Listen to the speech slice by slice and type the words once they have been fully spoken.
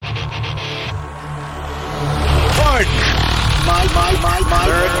My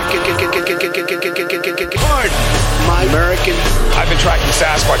American. I've been tracking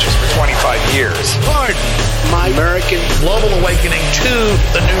Sasquatches for 25 years. Pardon. My American. Global awakening to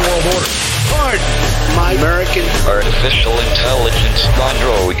the New World Order. Pardon. My American. Artificial intelligence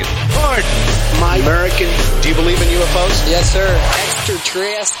android. Pardon. My American. Do you believe in UFOs? Yes, sir.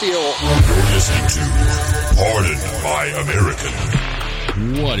 Extraterrestrial. You're listening to Pardon My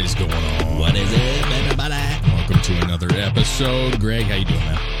American. What is going on? What is it, everybody? Welcome to another episode. Greg, how you doing,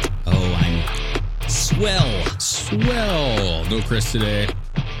 man? Oh, I'm swell. No Chris today.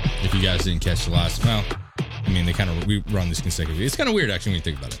 If you guys didn't catch the last, well, I mean, we run this consecutively. It's kind of weird, actually, when you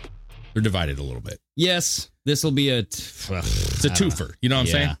think about it. They're divided a little bit. Yes, this will be it's a twofer. You know what I'm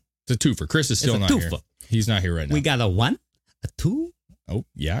saying? It's a twofer. Chris is still not here. He's not here right now. We got a 1, a 2. Oh,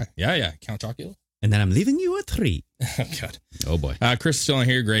 yeah. Count Chocula. And then I'm leaving you a 3. Oh, God. Oh, boy. Chris is still not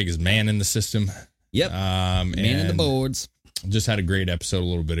here. Greg is man in the system. Yep. Man in the boards. Just had a great episode a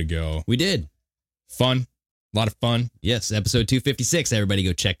little bit ago. We did. Fun. A lot of fun. Yes, episode 256. Everybody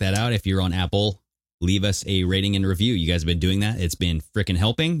go check that out. If you're on Apple, leave us a rating and review. You guys have been doing that. It's been freaking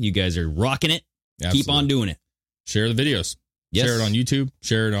helping. You guys are rocking it. Absolutely. Keep on doing it. Share the videos. Yes. Share it on YouTube.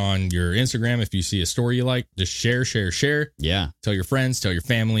 Share it on your Instagram. If you see a story you like, just share. Yeah. Tell your friends. Tell your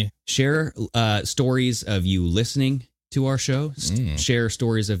family. Share stories of you listening to our show. Share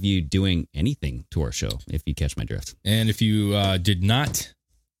stories of you doing anything to our show, if you catch my drift. And if you did not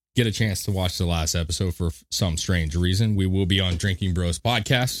get a chance to watch the last episode for some strange reason, we will be on Drinking Bros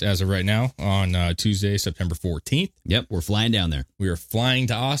podcast as of right now on Tuesday, September 14th. Yep, we're flying down there. We are flying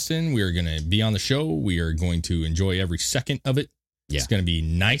to Austin. We are going to be on the show. We are going to enjoy every second of it. Yeah. It's going to be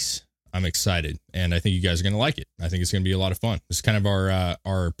nice. I'm excited, and I think you guys are going to like it. I think it's going to be a lot of fun. It's kind of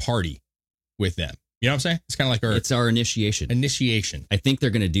our party with them. You know what I'm saying? It's kind of like our initiation. I think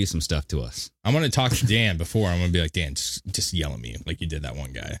they're going to do some stuff to us. I'm going to talk to Dan before. I'm going to be like, Dan, just yell at me like you did that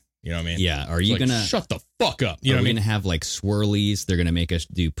one guy. You know what I mean? Yeah. Are you like, going to shut the fuck up? You know what I mean? Going to have like swirlies. They're going to make us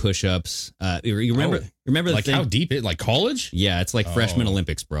do push-ups. You remember the like thing? How deep it? Like college? Yeah, it's like freshman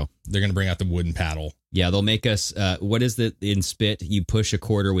Olympics, bro. They're going to bring out the wooden paddle. Yeah, they'll make us. What is the in spit? You push a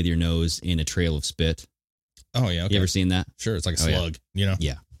quarter with your nose in a trail of spit. Oh yeah. Okay. You ever seen that? Sure. It's like a slug. Yeah. You know?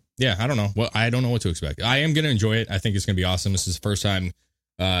 Yeah. Yeah, I don't know. Well, I don't know what to expect. I am going to enjoy it. I think it's going to be awesome. This is the first time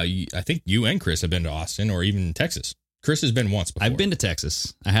I think you and Chris have been to Austin or even Texas. Chris has been once before. I've been to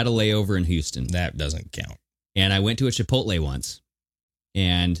Texas. I had a layover in Houston. That doesn't count. And I went to a Chipotle once,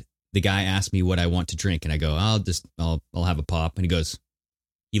 and the guy asked me what I want to drink, and I go, I'll have a pop. And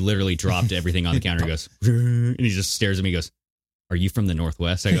he literally dropped everything on the counter. He goes, and he just stares at me. He goes, "Are you from the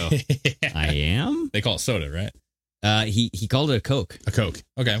Northwest?" I go, "I am." They call it soda, right? He called it a Coke. A Coke.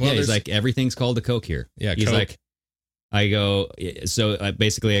 Okay. Well, yeah, he's like, everything's called a Coke here. Yeah, he's Coke. like, I go,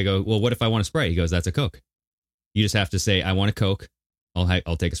 basically I go, well, what if I want a Sprite? He goes, that's a Coke. You just have to say, I want a Coke.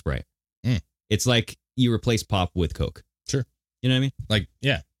 I'll take a Sprite. It's like you replace pop with Coke. Sure. You know what I mean? Like,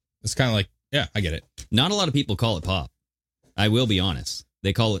 yeah. It's kind of like, yeah, I get it. Not a lot of people call it pop. I will be honest.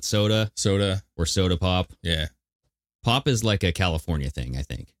 They call it soda or soda pop. Yeah. Pop is like a California thing, I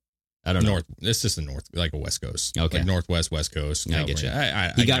think. I don't know. It's just the North, like a West Coast. Okay. Like Northwest, West Coast. I get you.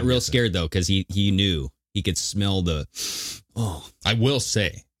 He got real scared, though, because he knew he could smell the... Oh. I will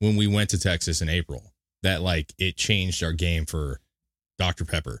say, when we went to Texas in April, that like it changed our game for Dr.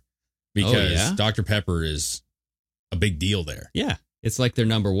 Pepper. Because Dr. Pepper is a big deal there. Yeah. It's like their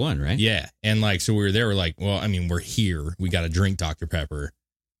number one, right? Yeah. And like, so we were there, we're like, well, I mean, we're here. We got to drink Dr. Pepper.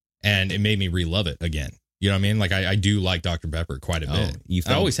 And it made me re-love it again. You know what I mean? Like, I do like Dr. Pepper quite a bit.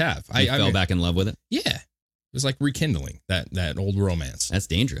 I always have. I fell back in love with it? Yeah. It was like rekindling that old romance. That's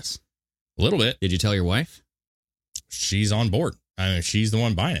dangerous. A little bit. Did you tell your wife? She's on board. I mean, she's the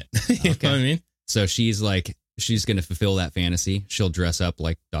one buying it. You know what I mean? So she's going to fulfill that fantasy. She'll dress up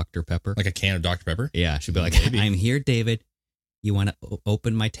like Dr. Pepper. Like a can of Dr. Pepper? Yeah. She'll be like, I'm here, David. You want to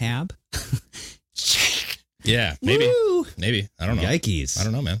open my tab? Yeah, maybe. Woo! Maybe. I don't know. Yikes. I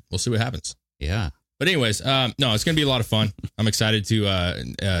don't know, man. We'll see what happens. Yeah. But anyways, no, it's going to be a lot of fun. I'm excited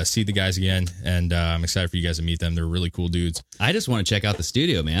to see the guys again, and I'm excited for you guys to meet them. They're really cool dudes. I just want to check out the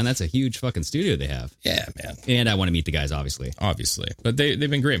studio, man. That's a huge fucking studio they have. Yeah, man. And I want to meet the guys, obviously. But they've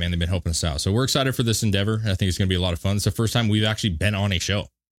been great, man. They've been helping us out. So we're excited for this endeavor. I think it's going to be a lot of fun. It's the first time we've actually been on a show.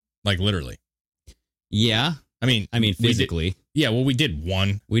 Like, literally. Yeah. I mean, physically. We did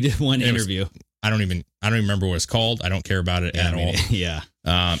one. We did one interview. I don't even remember what it's called. I don't care about it at all. Yeah.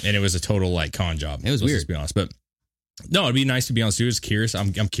 And it was a total like con job. It was weird, to be honest. But no, it'd be nice to be on the studio. Curious.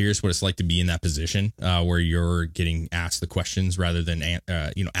 I'm curious what it's like to be in that position where you're getting asked the questions rather than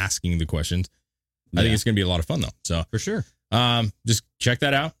asking the questions. I think it's going to be a lot of fun though. So for sure. Just check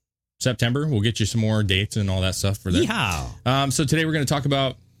that out. September. We'll get you some more dates and all that stuff for that. Yeehaw. So today we're going to talk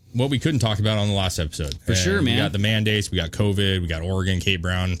about what we couldn't talk about on the last episode. For sure, man. We got the mandates. We got COVID. We got Oregon. Kate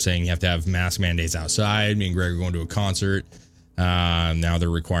Brown saying you have to have mask mandates outside. Me and Greg are going to a concert. Now they're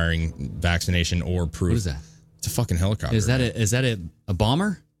requiring vaccination or proof. What is that? It's a fucking helicopter. Is that a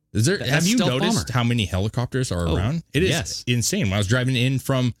bomber? Is there? That's Have you stealth noticed bomber. how many helicopters are around? It is insane. When I was driving in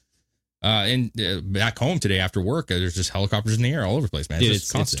from back home today after work, there's just helicopters in the air all over the place, man. Dude, It's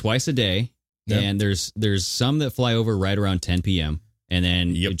it's constant. twice a day, and there's some that fly over right around 10 p.m. and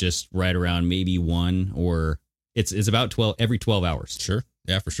then just right around maybe 1 or it's about 12 every 12 hours. Sure,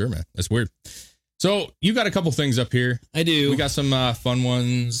 yeah, for sure, man. That's weird. So you got a couple things up here. I do. We got some fun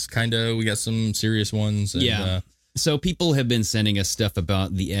ones, kind of. We got some serious ones. And, So people have been sending us stuff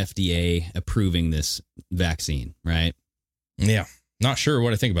about the FDA approving this vaccine, right? Yeah. Not sure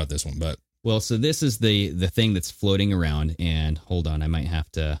what I think about this one, but. Well, so this is the thing that's floating around. And hold on, I might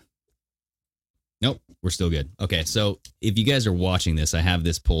have to. Nope, we're still good. Okay, so if you guys are watching this, I have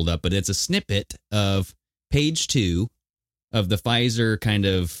this pulled up, but it's a snippet of page 2 of the Pfizer kind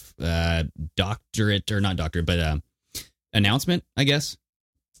of announcement, I guess,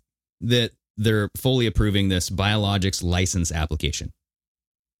 that they're fully approving this biologics license application.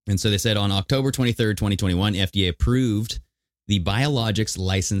 And so they said on October 23rd, 2021, FDA approved the biologics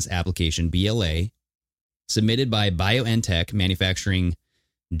license application, BLA, submitted by BioNTech Manufacturing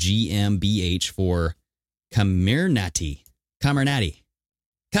GmbH for Comirnaty.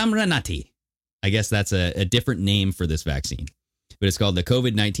 I guess that's a different name for this vaccine, but it's called the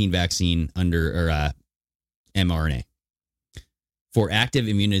COVID-19 vaccine under mRNA for active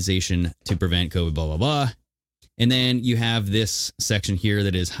immunization to prevent COVID, blah, blah, blah. And then you have this section here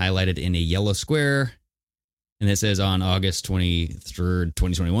that is highlighted in a yellow square. And it says on August 23rd,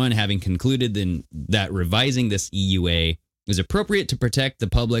 2021, having concluded then that revising this EUA is appropriate to protect the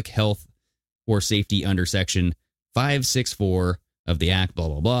public health or safety under section 564 of the Act, blah,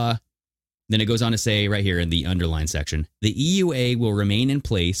 blah, blah. Then it goes on to say right here in the underlined section, the EUA will remain in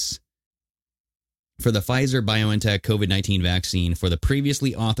place for the Pfizer BioNTech COVID-19 vaccine for the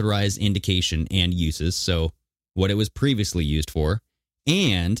previously authorized indication and uses, so what it was previously used for,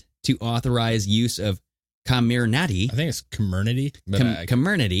 and to authorize use of Comirnaty. I think it's Comirnaty.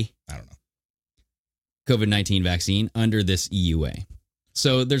 Comirnaty. I don't know. COVID-19 vaccine under this EUA.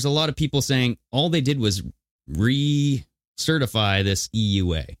 So there's a lot of people saying all they did was recertify this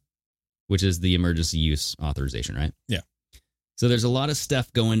EUA, which is the emergency use authorization, right? Yeah. So there's a lot of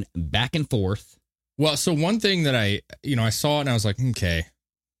stuff going back and forth. Well, so one thing that I saw it and I was like, okay,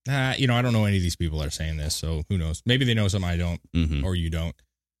 I don't know any of these people that are saying this, so who knows? Maybe they know something I don't, or you don't.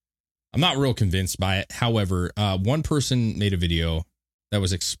 I'm not real convinced by it. However, one person made a video that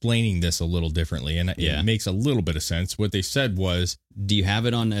was explaining this a little differently, and it makes a little bit of sense. What they said was... Do you have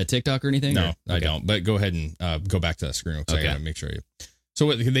it on TikTok or anything? No, or? I don't. But go ahead and go back to that screen because I got to make sure.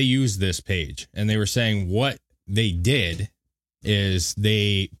 So they used this page, and they were saying what they did is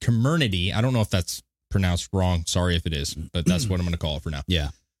Comirnaty, I don't know if that's pronounced wrong. Sorry if it is, but that's what I'm going to call it for now.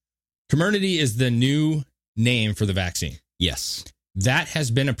 Yeah. Comirnaty is the new name for the vaccine. Yes. That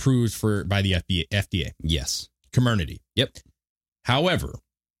has been approved by the FDA. Yes. Comirnaty. Yep. However,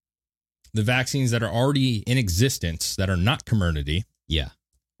 the vaccines that are already in existence that are not Comirnaty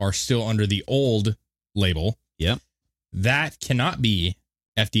are still under the old label. Yep. That cannot be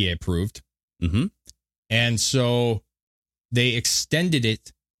FDA approved. Mm-hmm. And so they extended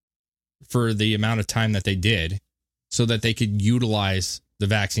it for the amount of time that they did so that they could utilize the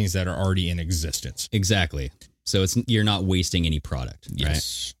vaccines that are already in existence. Exactly. So you're not wasting any product. Yes.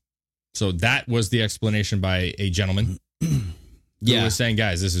 Right? So that was the explanation by a gentleman who was saying,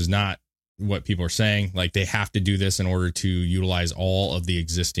 guys, this is not what people are saying. Like, they have to do this in order to utilize all of the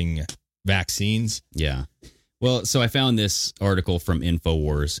existing vaccines. Yeah. Well, so I found this article from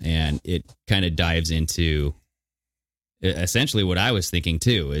InfoWars, and it kind of dives into essentially what I was thinking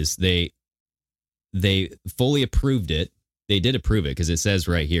too, is they fully approved it. They did approve it because it says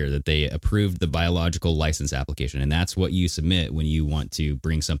right here that they approved the biological license application, and that's what you submit when you want to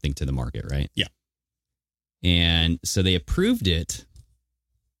bring something to the market, right? Yeah. And so they approved it,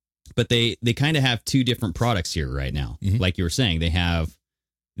 but they kind of have two different products here right now. Mm-hmm. Like you were saying, they have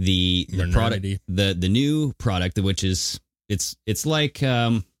the product, the new product, which is it's like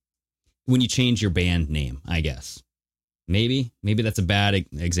when you change your band name, I guess. Maybe that's a bad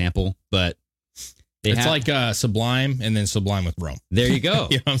example, but it's like Sublime and then Sublime with Rome. There you go.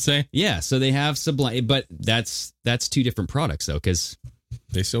 You know what I'm saying? Yeah. So they have Sublime, but that's two different products though, because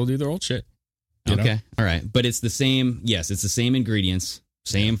they still do their old shit. Okay. know? All right. But it's the same. Yes, it's the same ingredients,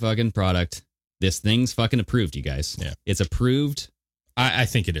 same fucking product. This thing's fucking approved, you guys. Yeah. It's approved I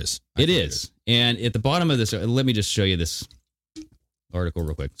think it is. It is. And at the bottom of this, let me just show you this article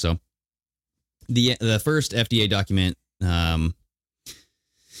real quick. So the first FDA document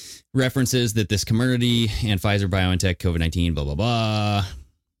references that this Comirnaty and Pfizer BioNTech COVID-19, blah, blah, blah.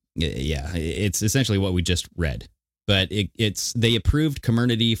 Yeah, it's essentially what we just read. But they approved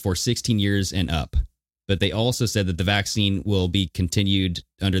Comirnaty for 16 years and up. But they also said that the vaccine will be continued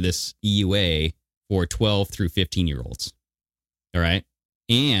under this EUA for 12 through 15-year-olds. All right.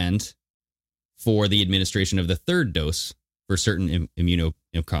 And for the administration of the third dose for certain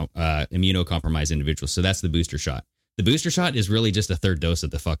immunocompromised individuals. So that's the booster shot. The booster shot is really just a third dose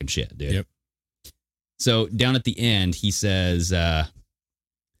of the fucking shit, dude. Yep. So down at the end, he says, oh,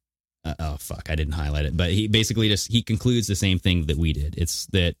 fuck, I didn't highlight it. But he basically he concludes the same thing that we did. It's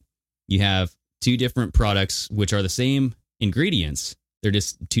that you have two different products, which are the same ingredients. They're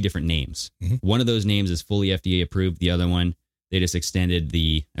just two different names. Mm-hmm. One of those names is fully FDA approved. The other one, they just extended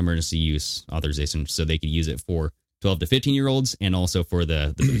the emergency use authorization so they could use it for 12 to 15-year-olds and also for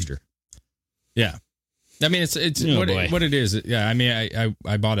the booster. Yeah. I mean, it's what it is. Yeah, I mean,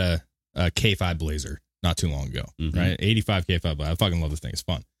 I bought a K5 Blazer not too long ago, mm-hmm. right? 85 K5. I fucking love this thing. It's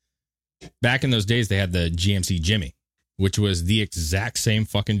fun. Back in those days, they had the GMC Jimmy, which was the exact same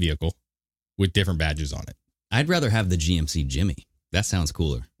fucking vehicle with different badges on it. I'd rather have the GMC Jimmy. That sounds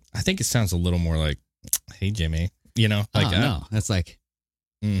cooler. I think it sounds a little more like, hey, Jimmy. You know? Like, no. That's like,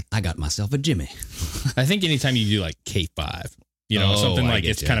 I got myself a Jimmy. I think anytime you do like K5, you know, something like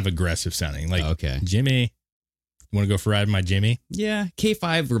it's kind of aggressive sounding. Like, okay, Jimmy, you want to go for a ride with my Jimmy? Yeah.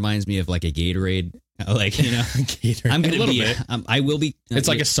 K5 reminds me of like a Gatorade. Like, you know, Gatorade. I'm going to be, I will be. It's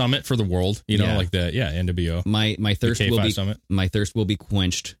like a summit for the world, you know, like the, NWO. My thirst will be, summit. My thirst will be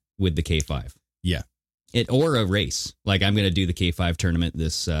quenched with the K5. Yeah. Or a race. Like I'm going to do the K5 tournament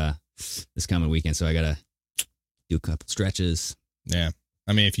this coming weekend. So I got to do a couple stretches. Yeah.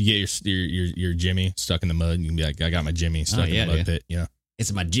 I mean, if you get your Jimmy stuck in the mud, you can be like, I got my Jimmy stuck in the mud pit. You know,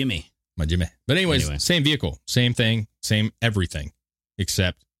 it's my Jimmy. My Jimmy. But anyways, same vehicle, same thing, same everything,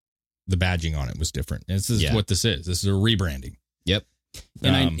 except the badging on it was different. And this is what this is. This is a rebranding. Yep.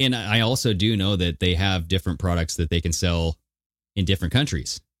 And I also do know that they have different products that they can sell in different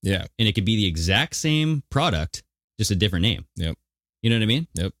countries. Yeah. And it could be the exact same product, just a different name. Yep. You know what I mean?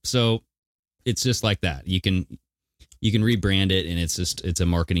 Yep. So it's just like that. You can rebrand it, and it's a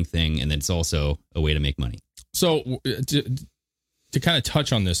marketing thing, and then it's also a way to make money. So to kind of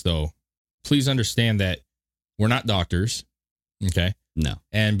touch on this, though, please understand that we're not doctors, okay? No.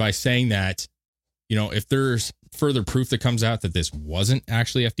 And by saying that, you know, if there's further proof that comes out that this wasn't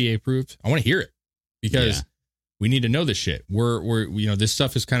actually FDA approved, I want to hear it because we need to know this shit. We're you know, this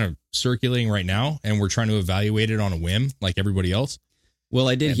stuff is kind of circulating right now, and we're trying to evaluate it on a whim like everybody else. Well,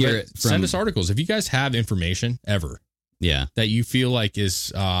 I did hear it from... Send us articles. If you guys have information ever that you feel like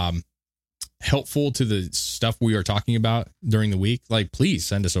is helpful to the stuff we are talking about during the week, like, please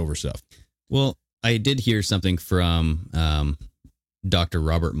send us over stuff. Well, I did hear something from Dr.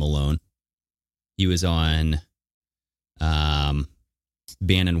 Robert Malone. He was on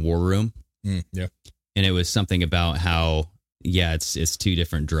Bannon War Room. Yeah. And it was something about how, it's two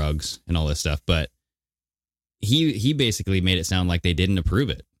different drugs and all this stuff. But he basically made it sound like they didn't approve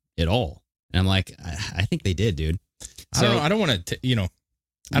it at all. And I'm like, I think they did, dude. So, I don't know. I don't want to,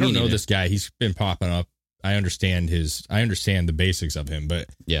 I don't know this guy. He's been popping up. I understand the basics of him, but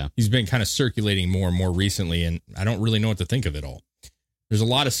he's been kind of circulating more and more recently, and I don't really know what to think of it all. There's a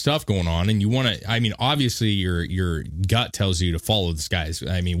lot of stuff going on, and you want to, I mean, obviously your gut tells you to follow this guy.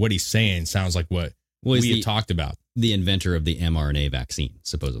 I mean, what he's saying sounds like what we had talked about. The inventor of the mRNA vaccine,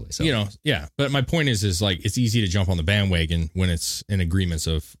 supposedly. So, but my point is like, it's easy to jump on the bandwagon when it's in agreements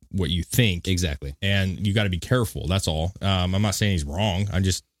of what you think. Exactly. And you got to be careful. That's all. I'm not saying he's wrong.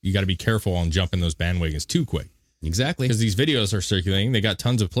 You got to be careful on jumping those bandwagons too quick. Exactly. Because these videos are circulating. They got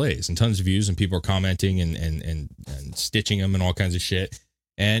tons of plays and tons of views, and people are commenting and stitching them and all kinds of shit.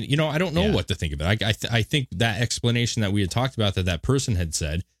 And, I don't know what to think of it. I think that explanation that we had talked about that person had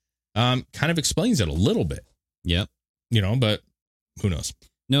said kind of explains it a little bit. Yep. But who knows?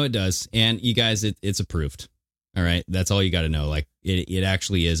 No, it does. And you guys, it's approved. All right. That's all you got to know. Like it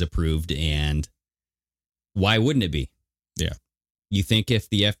actually is approved. And why wouldn't it be? Yeah. You think if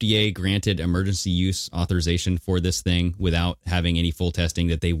the FDA granted emergency use authorization for this thing without having any full testing,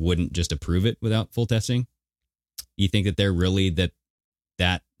 that they wouldn't just approve it without full testing? You think that they're really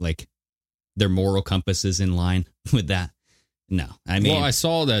that like their moral compass is in line with that? No, I mean, well, I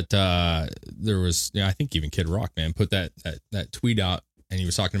saw that there was, I think even Kid Rock, man, put that tweet out, and he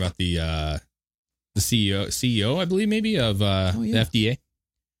was talking about the CEO, I believe, maybe of the FDA.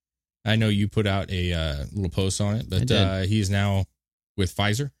 I know you put out a little post on it, but he is now with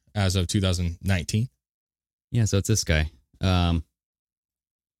Pfizer as of 2019. Yeah, so it's this guy.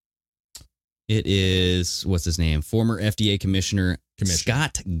 It is, what's his name? Former FDA Commissioner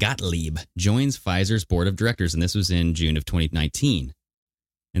Scott Gottlieb joins Pfizer's board of directors, and this was in June of 2019.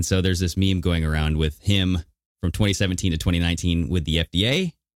 And so there's this meme going around with him from 2017 to 2019 with the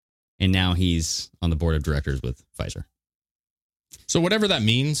FDA, and now he's on the board of directors with Pfizer. So whatever that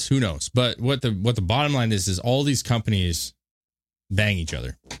means, who knows? But what the bottom line is all these companies bang each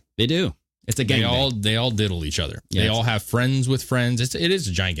other. They do. It's a gangbang. They all diddle each other. Yeah, they all have friends with friends. It is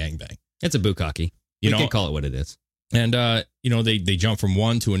a giant gangbang. It's a bukkake. You can call it what it is. And they jump from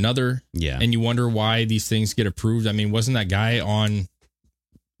one to another. Yeah. And you wonder why these things get approved. I mean, wasn't that guy on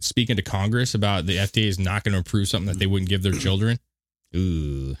speaking to Congress about the FDA is not going to approve something that they wouldn't give their children?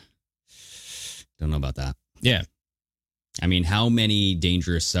 Ooh. Don't know about that. Yeah. I mean, how many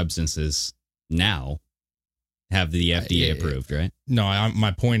dangerous substances now have the FDA approved, right? No,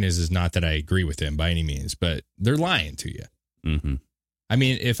 my point is not that I agree with him by any means, but they're lying to you. Mm-hmm. I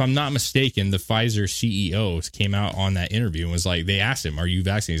mean, if I'm not mistaken, the Pfizer CEO came out on that interview and was like, they asked him, "Are you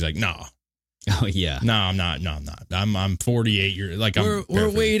vaccinated?" He's like, "No." Oh yeah. No, I'm not. No, I'm not. I'm 48 years. Like we're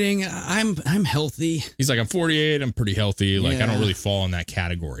waiting. I'm healthy. He's like, I'm 48. I'm pretty healthy. Like I don't really fall in that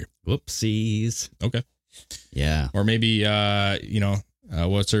category. Whoopsies. Okay. Yeah. Or maybe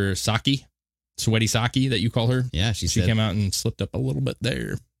what's her Sweaty Saki that you call her? Yeah, she came out and slipped up a little bit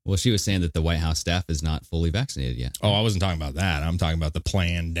there. Well, she was saying that the White House staff is not fully vaccinated yet. Oh, I wasn't talking about that. I'm talking about the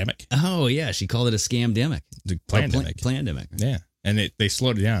pandemic. Oh, yeah. She called it a scamdemic. The pandemic. Plandemic. Yeah. And they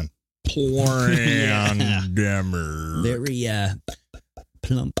slowed it down. Pandemic. Very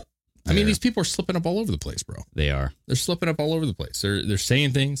plump. I mean, these people are slipping up all over the place, bro. They are. They're slipping up all over the place. They're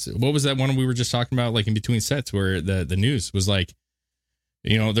saying things. What was that one we were just talking about, like in between sets, where the news was like,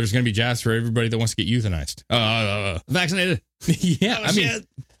 there's going to be jabs for everybody that wants to get euthanized. Vaccinated. Yeah. Oh, I mean,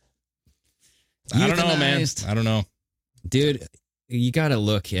 I don't know, man. I don't know. Dude, you got to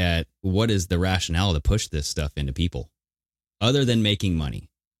look at what is the rationale to push this stuff into people other than making money.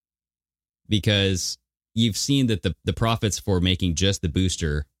 Because you've seen that the profits for making just the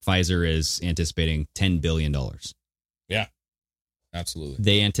booster, Pfizer is anticipating $10 billion. Yeah, absolutely.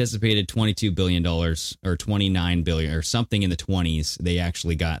 They anticipated $22 billion or $29 billion or something in the 20s. They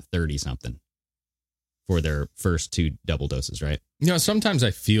actually got 30 something for their first 2 double doses, right? Sometimes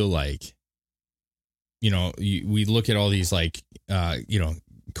I feel like, we look at all these like,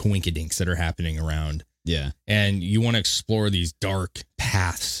 coinkydinks that are happening around. Yeah. And you want to explore these dark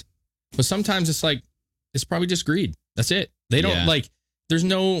paths. But sometimes it's like, it's probably just greed. That's it. They don't there's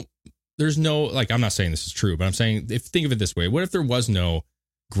no, like, I'm not saying this is true, but I'm saying, think of it this way. What if there was no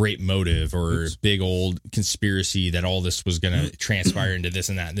great motive or big old conspiracy that all this was going to transpire into this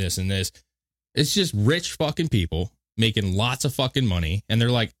and that, this and this? It's just rich fucking people making lots of fucking money. And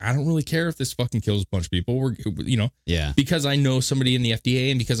they're like, I don't really care if this fucking kills a bunch of people. We're, because I know somebody in the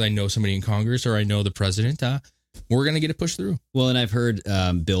FDA and because I know somebody in Congress or I know the president, we're going to get it pushed through. Well, and I've heard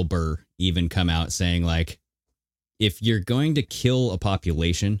Bill Burr even come out saying, like, if you're going to kill a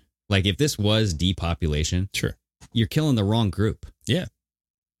population, like if this was depopulation, sure, you're killing the wrong group. Yeah.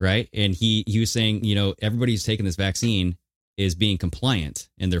 Right. And he was saying, everybody who's taking this vaccine is being compliant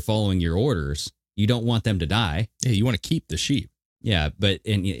and they're following your orders. You don't want them to die. Yeah. You want to keep the sheep. Yeah. But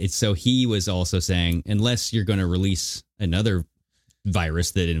so he was also saying, unless you're going to release another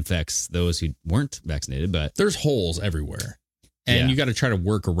virus that infects those who weren't vaccinated, but there's holes everywhere. And you got to try to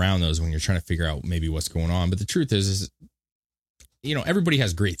work around those when you're trying to figure out maybe what's going on. But the truth is everybody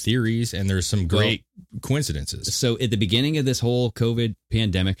has great theories and there's some great coincidences. So at the beginning of this whole COVID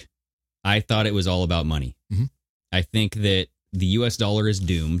pandemic, I thought it was all about money. Mm-hmm. I think that the US dollar is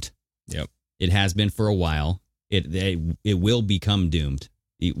doomed. Yep. It has been for a while. It will become doomed.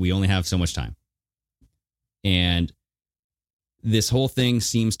 We only have so much time. And this whole thing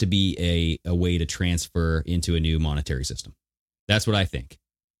seems to be a way to transfer into a new monetary system. That's what I think.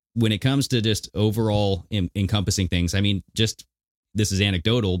 When it comes to just overall encompassing things, I mean, just this is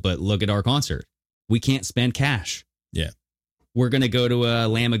anecdotal, but look at our concert. We can't spend cash. Yeah. We're going to go to a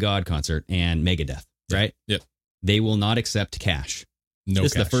Lamb of God concert and Megadeth, right? Yep. They will not accept cash. No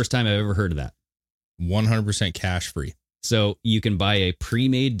This cash. is the first time I've ever heard of that. 100% cash free. So you can buy a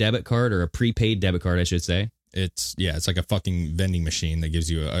pre-made debit card or a prepaid debit card, I should say. It's like a fucking vending machine that gives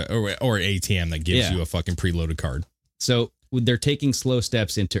you or an ATM that gives you a fucking preloaded card. So they're taking slow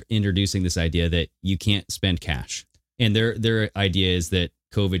steps into introducing this idea that you can't spend cash. And their idea is that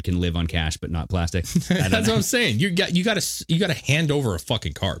COVID can live on cash, but not plastic. That's what I'm saying. You got to hand over a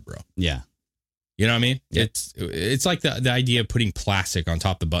fucking card, bro. Yeah. You know what I mean? Yeah. It's like the idea of putting plastic on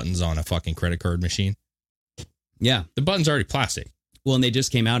top of the buttons on a fucking credit card machine. Yeah. The button's already plastic. Well, and they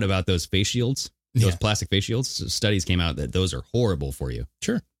just came out about those face shields, those Yeah. plastic face shields. So studies came out that those are horrible for you.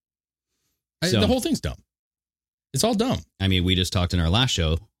 Sure. So- The whole thing's dumb. It's all dumb I mean, we just talked in our last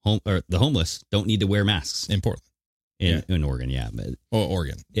show, the homeless don't need to wear masks in Portland in Oregon. Yeah. But or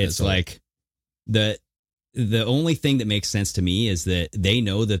Oregon. it's That's all. like the only thing that makes sense to me is that they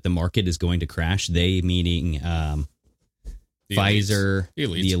know that the market is going to crash. They meaning The Pfizer,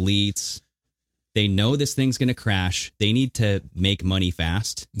 elites. the elites. They know this thing's going to crash. They need to make money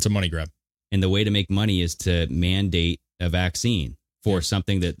fast. It's a money grab. And the way to make money is to mandate a vaccine for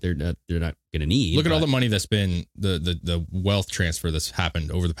something that they're not going to need. Look at all but the money that's been the wealth transfer that's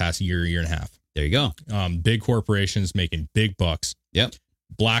happened over the past year and a half. There you go. Big corporations making big bucks. Yep.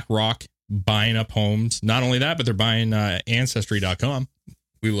 BlackRock buying up homes. Not only that, but they're buying Ancestry.com.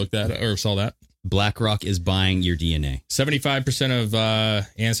 We looked at it or saw that. BlackRock is buying your DNA. 75% of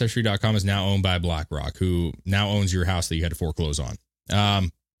Ancestry.com is now owned by BlackRock, who now owns your house that you had to foreclose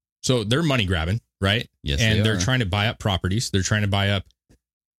on. So they're money grabbing, right? Yes, and they they're are. trying to buy up properties. They're trying to buy up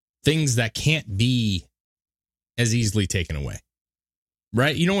things that can't be as easily taken away,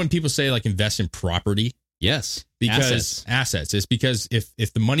 right? You know when people say like invest in property Yes. because assets, it's because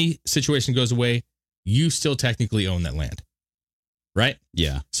if the money situation goes away, you still technically own that land, right?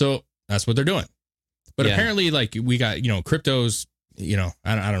 Yeah. So that's what they're doing. But Yeah. apparently, like we got, cryptos,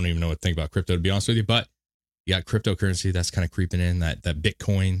 I don't even know what to think about crypto, to be honest with you, but you got cryptocurrency that's kind of creeping in, that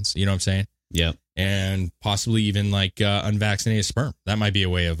Bitcoins, you know what I'm saying? Yep. And possibly even like unvaccinated sperm. That might be a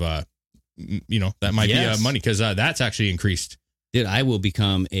way of, that might Yes. be money because that's actually increased. Dude, I will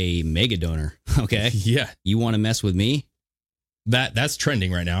become a mega donor. Okay. Yeah. You want to mess with me? That's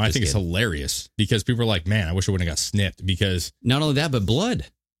trending right now. I Just think it's kidding. hilarious because people are like, man, I wish I wouldn't have got snipped because, Not only that, but blood.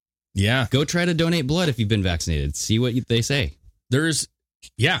 yeah, Go try to donate blood if you've been vaccinated. See what they say.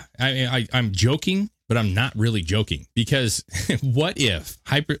 I'm joking, but I'm not really joking because what if,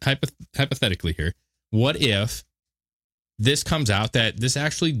 hypothetically here, what if this comes out that this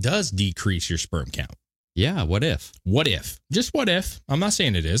actually does decrease your sperm count? Yeah. What if? What if? Just what if? I'm not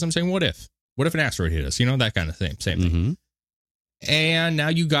saying it is. I'm saying what if? What if an asteroid hit us? That kind of thing. Same thing. Mm-hmm. And now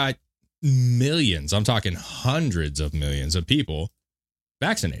you got millions, I'm talking hundreds of millions of people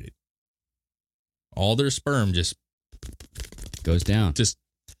vaccinated. All their sperm just Goes down.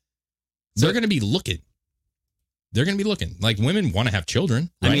 they're going to be looking. They're going to be looking. Like women want to have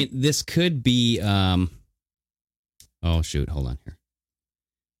children, right? I mean, this could be. Oh shoot! Hold on here.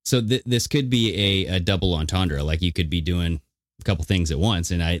 So this could be a double entendre. Like you could be doing a couple things at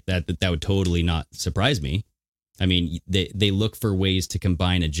once, and that would totally not surprise me. I mean, they look for ways to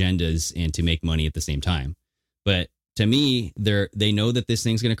combine agendas and to make money at the same time. But to me, they know that this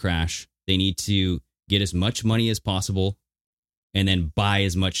thing's going to crash. They need to get as much money as possible, and then buy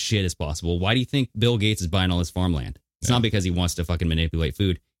as much shit as possible. Why do you think Bill Gates is buying all this farmland? It's not because he wants to fucking manipulate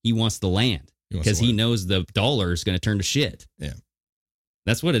food. He wants the land because he knows the dollar is going to turn to shit. Yeah.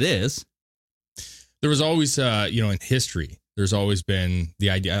 That's what it is. There was always, in history, there's always been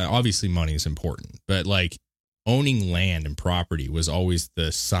the idea. Obviously, money is important, but like owning land and property was always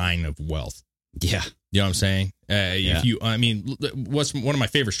the sign of wealth. Yeah. You know what I'm saying? Yeah. What's one of my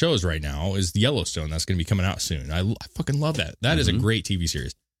favorite shows right now is the Yellowstone. That's going to be coming out soon. I fucking love that. That is a great TV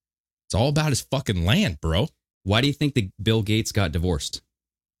series. It's all about his fucking land, bro. Why do you think that Bill Gates got divorced?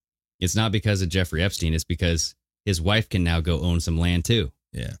 It's not because of Jeffrey Epstein. It's because his wife can now go own some land too.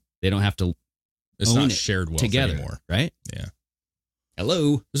 Yeah. They don't have to It's own not it shared wealth together anymore. right? Yeah.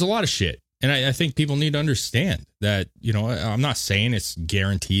 Hello. There's a lot of shit. And I think people need to understand that, I'm not saying it's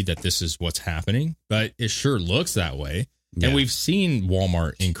guaranteed that this is what's happening, but it sure looks that way. Yeah. And we've seen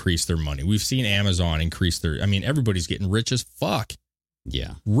Walmart increase their money. We've seen Amazon increase everybody's getting rich as fuck.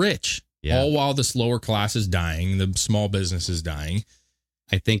 Yeah. Rich. Yeah. All while this lower class is dying, the small business is dying.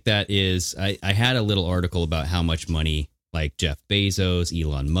 I think that is, I had a little article about how much money like Jeff Bezos,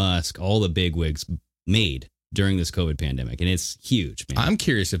 Elon Musk, all the bigwigs made during this COVID pandemic. And it's huge, man. I'm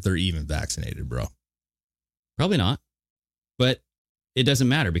curious if they're even vaccinated, bro. Probably not. But it doesn't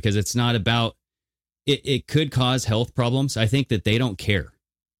matter because it's not about, it could cause health problems. I think that they don't care.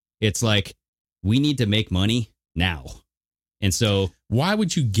 It's like, we need to make money now. And so Why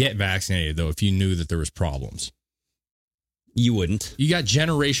would you get vaccinated, though, if you knew that there was problems? you wouldn't. You got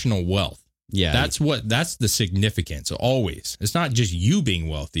generational wealth. Yeah. That's the significance always. It's not just you being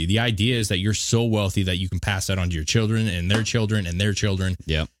wealthy. The idea is that you're so wealthy that you can pass that on to your children and their children and their children.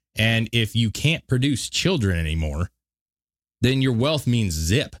 Yeah. And if you can't produce children anymore, then your wealth means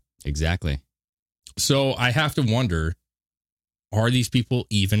zip. Exactly. So I have to wonder, are these people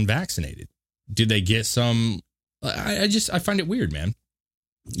even vaccinated? Did they get some? I find it weird, man.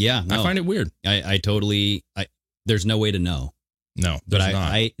 Yeah. No, I find it weird. I totally, there's no way to know. No, But there's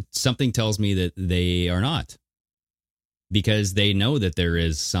not. something tells me that they are not, because they know that there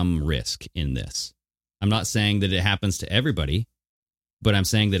is some risk in this. I'm not saying that it happens to everybody, but I'm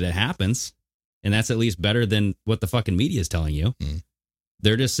saying that it happens, and that's at least better than what the fucking media is telling you.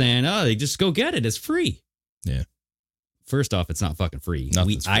 They're just saying, oh, they just go get it. It's free. Yeah. First off, it's not fucking free.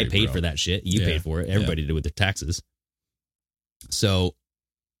 Nothing's I free, paid bro. for that shit. You Yeah. paid for it. Everybody did with their taxes. So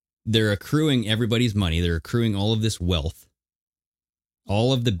they're accruing everybody's money. They're accruing all of this wealth.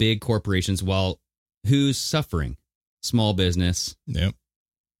 All of the big corporations, while who's suffering? Small business, Yep.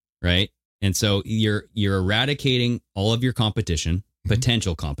 right? And so you're eradicating all of your competition,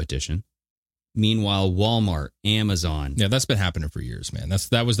 potential competition. Meanwhile, Walmart, Amazon. Yeah, that's been happening for years, man.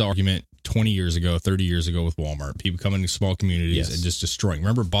 That was the argument 20 years ago, 30 years ago with Walmart. People coming to small communities Yes. and just destroying.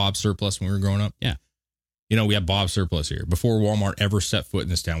 Remember Bob's Surplus when we were growing up? Yeah. You know, we had Bob's Surplus here. Before Walmart ever set foot in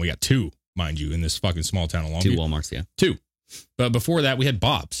this town, we got two, mind you, in this fucking small town of Longview. 2 Walmarts, yeah. Two. But before that, we had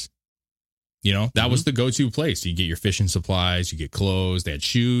Bob's. You know, that was the go-to place. You get your fishing supplies, you get clothes, they had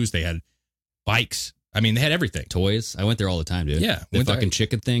shoes, they had bikes. I mean, they had everything. Toys. I went there all the time, dude. Yeah, The went there. fucking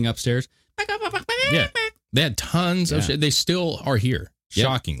chicken thing upstairs. Yeah. They had tons of Yeah. shit. They still are here. Yep.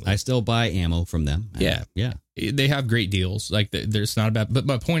 Shockingly. I still buy ammo from them. Yeah. Yeah. They have great deals. Like there's not a bad, but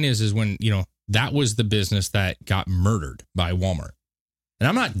my point is when, you know, that was the business that got murdered by Walmart. And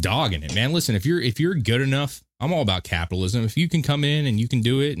I'm not dogging it, man. Listen, if you're good enough, I'm all about capitalism. If you can come in and you can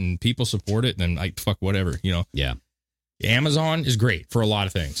do it and people support it, then like fuck whatever, you know. Yeah. Amazon is great for a lot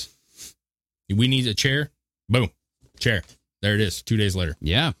of things. We need a chair. Boom. Chair. There it is. 2 days later.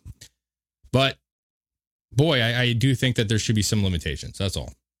 Yeah. But boy, I do think that there should be some limitations. That's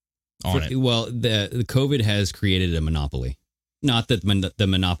all on it. Well, the COVID has created a monopoly. Not that the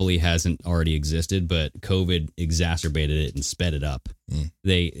monopoly hasn't already existed, but COVID exacerbated it and sped it up.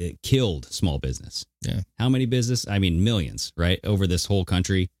 It killed small business. Yeah. How many business? I mean, millions, right? Over this whole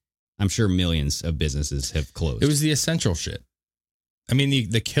country. I'm sure millions of businesses have closed. It was the essential shit. I mean,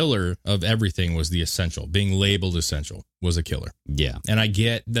 the killer of everything was the essential. Being labeled essential was a killer. Yeah. And I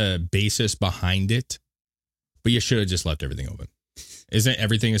get the basis behind it, but you should have just left everything open. Isn't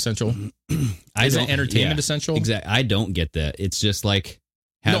everything essential? Isn't entertainment essential? Exactly. I don't get that. It's just like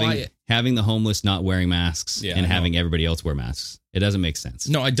having the homeless not wearing masks and having everybody else wear masks. It doesn't make sense.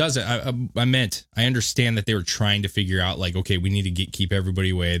 No, it doesn't. I understand that they were trying to figure out like, okay, we need to keep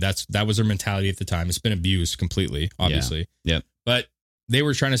everybody away. That was their mentality at the time. It's been abused completely, obviously. Yeah. Yep. But they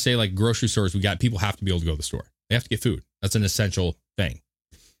were trying to say like grocery stores, people have to be able to go to the store. They have to get food. That's an essential thing.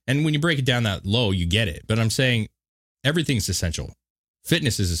 And when you break it down that low, you get it. But I'm saying everything's essential.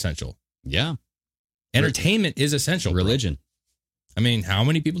 Fitness is essential. Yeah. Entertainment is essential. bro. Religion. I mean, how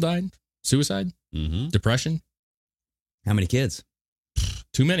many people died? Suicide? Mm-hmm. Depression? How many kids?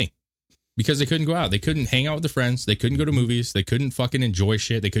 Too many. Because they couldn't go out. They couldn't hang out with their friends. They couldn't go to movies. They couldn't fucking enjoy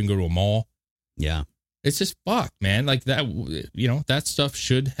shit. They couldn't go to a mall. Yeah. It's just fucked, man. Like that, you know, that stuff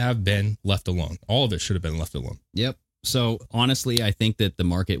should have been left alone. All of it should have been left alone. Yep. So honestly, I think that the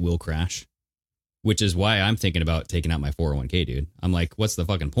market will crash, which is why I'm thinking about taking out my 401k, dude. I'm like, what's the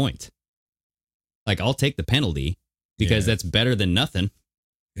fucking point? Like, I'll take the penalty because that's better than nothing.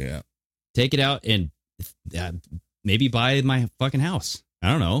 Yeah. Take it out and maybe buy my fucking house. I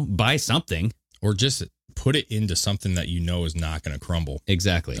don't know. Buy something. Or just put it into something that you know is not going to crumble.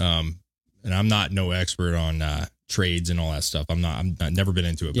 Exactly. And I'm not no expert on trades and all that stuff. I've never been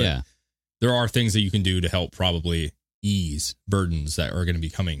into it. But Yeah. there are things that you can do to help probably ease burdens that are going to be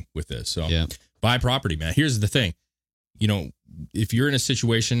coming with this. So Yeah. buy property, man. Here's the thing. You know, if you're in a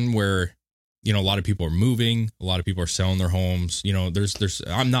situation where, you know, a lot of people are moving, a lot of people are selling their homes, you know, I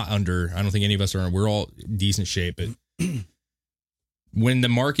don't think any of us are, we're all decent shape, but when the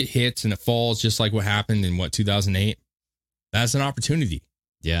market hits and it falls, just like what happened in 2008, that's an opportunity.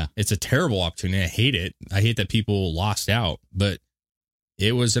 Yeah. It's a terrible opportunity. I hate it. I hate that people lost out, but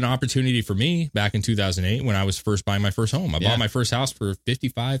it was an opportunity for me back in 2008 when I was first buying my first home. I bought my first house for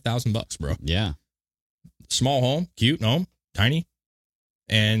 $55,000, bro. Yeah. Small home, cute home, tiny.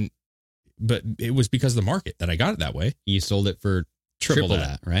 But it was because of the market that I got it that way. You sold it for triple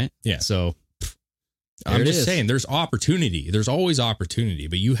that, right? Yeah. So I'm just saying there's opportunity. There's always opportunity,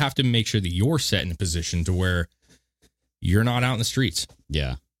 but you have to make sure that you're set in a position to where you're not out in the streets.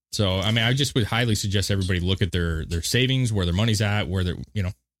 Yeah. So, I mean, I just would highly suggest everybody look at their savings, where their money's at, where they're, you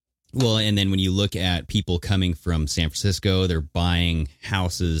know. Well, and then when you look at people coming from San Francisco, they're buying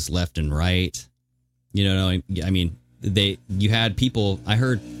houses left and right. You know, I mean, you had people, I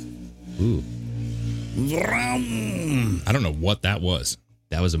heard, I don't know what that was.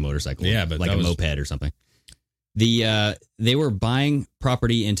 That was a motorcycle. Yeah, but like a moped or something. They were buying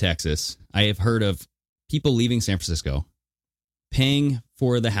property in Texas. I have heard of people leaving San Francisco, paying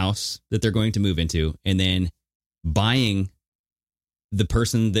for the house that they're going to move into, and then buying the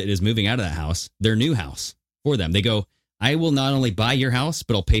person that is moving out of that house their new house for them. They go, I will not only buy your house,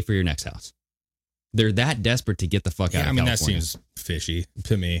 but I'll pay for your next house. They're that desperate to get the fuck out of California. That seems fishy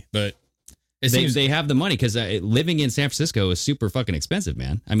to me, but they have the money because living in San Francisco is super fucking expensive,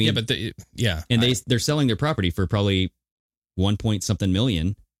 man. I mean, they're selling their property for probably 1 point something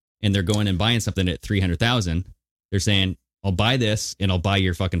million, and they're going and buying something at 300,000. They're saying, I'll buy this and I'll buy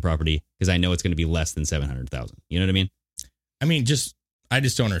your fucking property because I know it's going to be less than 700,000. You know what I mean? I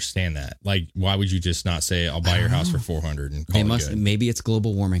just don't understand that. Like, why would you just not say, I'll buy your house for 400 and call it good? Maybe it's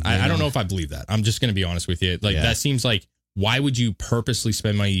global warming. I don't know if I believe that. I'm just going to be honest with you. Like, that seems like, why would you purposely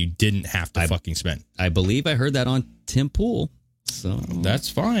spend money you didn't have to fucking spend? I believe I heard that on Tim Pool. So that's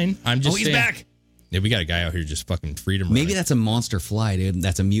fine. I'm just he's saying, back. Yeah, we got a guy out here just fucking freedom. Maybe that's a monster fly, dude.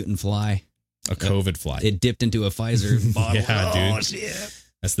 That's a mutant fly. A COVID fly. It dipped into a Pfizer bottle. Yeah, dude. Shit.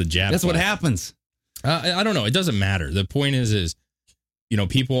 That's the jab. That's fly. what happens. I don't know. It doesn't matter. The point is,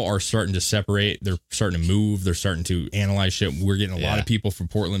 people are starting to separate. They're starting to move. They're starting to analyze shit. We're getting a lot of people from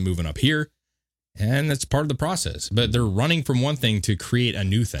Portland moving up here, and that's part of the process. But they're running from one thing to create a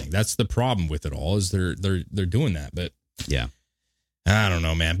new thing. That's the problem with it all. Is they're doing that. But yeah, I don't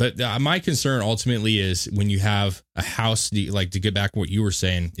know, man. But my concern ultimately is when you have a house, like to get back to what you were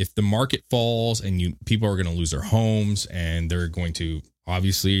saying, if the market falls and people are going to lose their homes and they're going to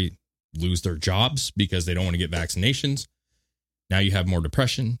obviously lose their jobs because they don't want to get vaccinations. Now you have more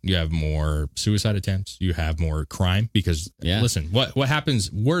depression, you have more suicide attempts, you have more crime because listen, what happens,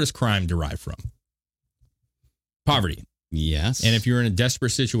 where does crime derive from? Poverty. Yes. And if you're in a desperate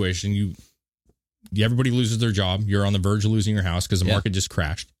situation, everybody loses their job, you're on the verge of losing your house because the market just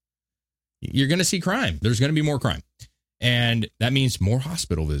crashed. You're going to see crime. There's going to be more crime. And that means more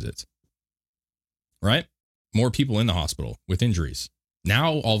hospital visits. Right? More people in the hospital with injuries.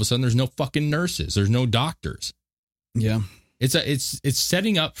 Now all of a sudden there's no fucking nurses, there's no doctors. Yeah. It's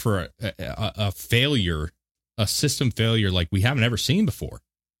setting up for a failure, a system failure like we haven't ever seen before.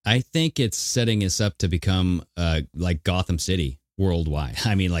 I think it's setting us up to become like Gotham City worldwide.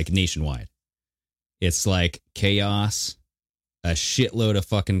 I mean, like nationwide. It's like chaos, a shitload of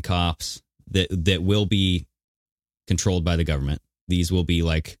fucking cops that will be controlled by the government. These will be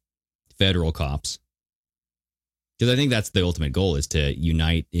like federal cops. Because I think that's the ultimate goal is to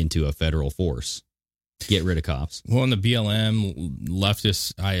unite into a federal force. Get rid of cops. Well, in the BLM,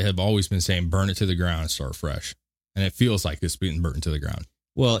 leftists, I have always been saying, burn it to the ground and start fresh. And it feels like it's being burnt to the ground.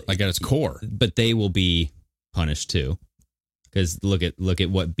 Well, like at its core. But they will be punished too. Because look at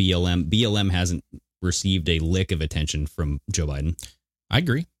what BLM hasn't received a lick of attention from Joe Biden. I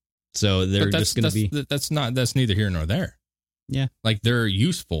agree. So they're just going to be. That's neither here nor there. Yeah. Like they're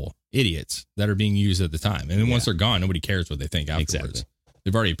useful idiots that are being used at the time. And then once they're gone, nobody cares what they think afterwards. Exactly.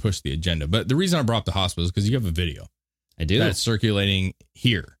 They've already pushed the agenda. But the reason I brought up the hospital is because you have a video. I do. That's circulating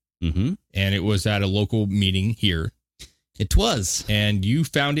here. Mm-hmm. And it was at a local meeting here. It was. And you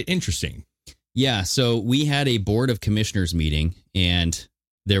found it interesting. Yeah. So we had a board of commissioners meeting, and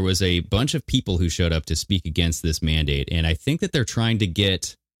there was a bunch of people who showed up to speak against this mandate. And I think that they're trying to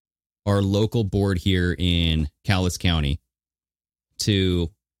get our local board here in Cowlitz County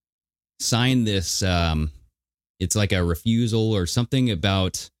to sign this. It's like a refusal or something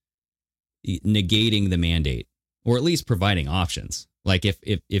about negating the mandate, or at least providing options. Like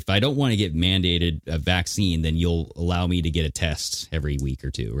if I don't want to get mandated a vaccine, then you'll allow me to get a test every week or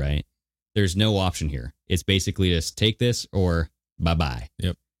two, right? There's no option here. It's basically just take this or bye-bye.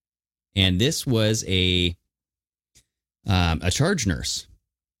 Yep. And this was a charge nurse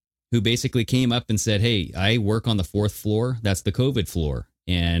who basically came up and said, hey, I work on the 4th floor. That's the COVID floor.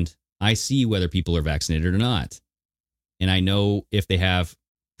 And I see whether people are vaccinated or not. And I know if they have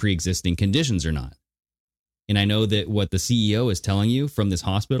pre-existing conditions or not. And I know that what the CEO is telling you from this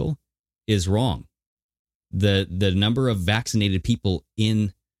hospital is wrong. The number of vaccinated people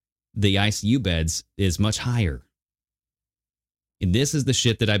in the ICU beds is much higher. And this is the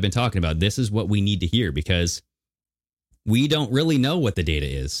shit that I've been talking about. This is what we need to hear because we don't really know what the data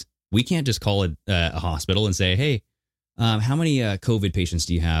is. We can't just call it a hospital and say, hey, how many COVID patients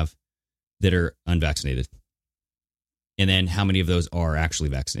do you have that are unvaccinated? And then how many of those are actually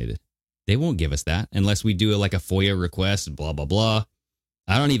vaccinated? They won't give us that unless we do like a FOIA request, blah, blah, blah.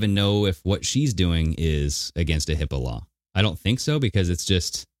 I don't even know if what she's doing is against a HIPAA law. I don't think so because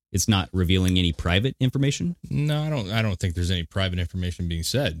it's not revealing any private information. No, I don't think there's any private information being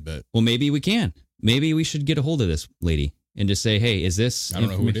said, but. Well, maybe we can. Maybe we should get a hold of this lady and just say, hey, is this. I don't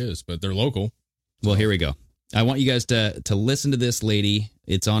know who it is, but they're local. Well, here we go. I want you guys to listen to this lady.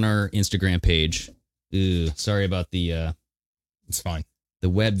 It's on our Instagram page. Sorry about the It's fine. The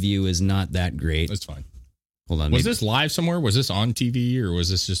web view is not that great. It's fine. Hold on. Was this live somewhere? Was this on TV or was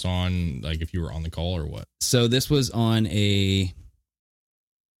this just on, like, if you were on the call or what? So this was on a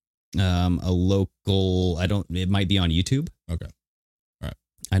local, it might be on YouTube. Okay. All right.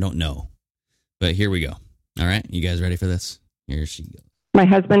 I don't know. But here we go. All right. You guys ready for this? Here she goes. My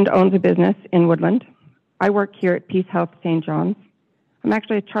husband owns a business in Woodland. I work here at Peace Health St. John's. I'm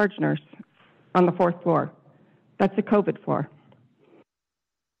actually a charge nurse on the 4th floor. That's the COVID floor.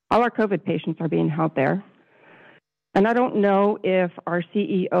 All our COVID patients are being held there. And I don't know if our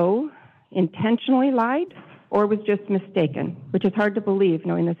CEO intentionally lied or was just mistaken, which is hard to believe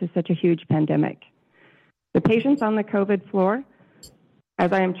knowing this is such a huge pandemic. The patients on the COVID floor,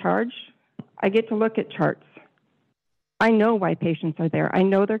 as I am charged, I get to look at charts. I know why patients are there. I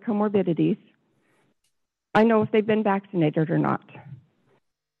know their comorbidities. I know if they've been vaccinated or not.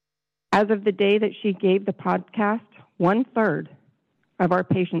 As of the day that she gave the podcast, 1/3 of our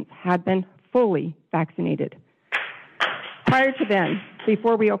patients had been fully vaccinated. Prior to then,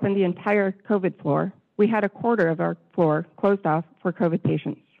 before we opened the entire COVID floor, we had 1/4 of our floor closed off for COVID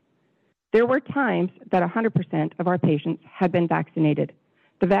patients. There were times that 100% of our patients had been vaccinated.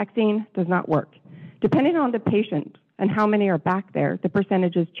 The vaccine does not work. Depending on the patient and how many are back there, the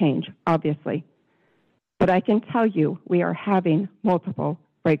percentages change, obviously. But I can tell you we are having multiple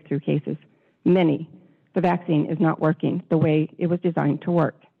breakthrough cases. Many. The vaccine is not working the way it was designed to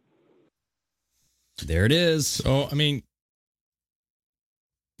work. There it is. So, I mean,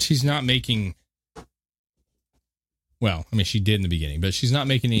 she's not making, well, I mean, she did in the beginning, but she's not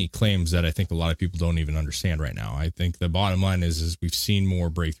making any claims that I think a lot of people don't even understand right now. I think the bottom line is we've seen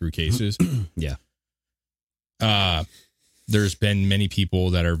more breakthrough cases. Yeah. There's been many people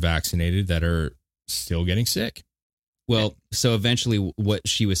that are vaccinated that are still getting sick. Well, so eventually what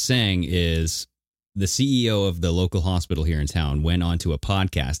she was saying is the CEO of the local hospital here in town went onto a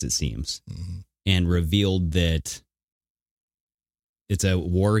podcast, it seems, and revealed that it's a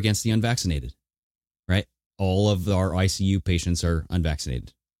war against the unvaccinated, right? All of our ICU patients are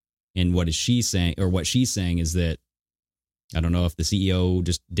unvaccinated. And what she's saying is that, I don't know if the CEO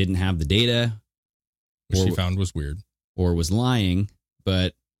just didn't have the data. Which she found was weird. Or was lying,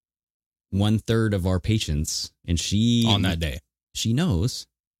 but 1/3 of our patients, and she... On that day. She knows,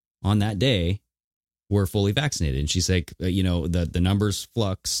 on that day, were fully vaccinated. And she's like, the numbers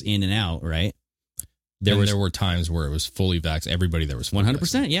flux in and out, right? There were times where it was fully vaccinated. Everybody there was fully 100%,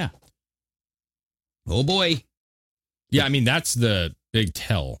 vaccinated. yeah. Oh, boy. Yeah, I mean, that's the big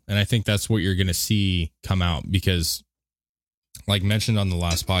tell. And I think that's what you're going to see come out because, like mentioned on the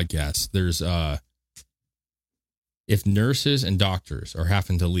last podcast, there's... if nurses and doctors are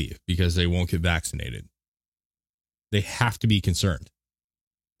having to leave because they won't get vaccinated, they have to be concerned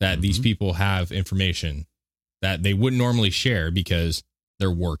that these people have information that they wouldn't normally share because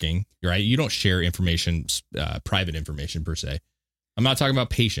they're working, right? You don't share information, private information per se. I'm not talking about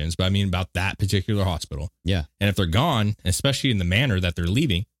patients, but I mean about that particular hospital. Yeah. And if they're gone, especially in the manner that they're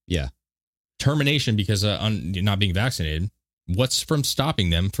leaving, yeah, termination because of not being vaccinated, what's from stopping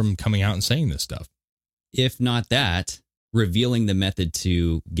them from coming out and saying this stuff? If not that, revealing the method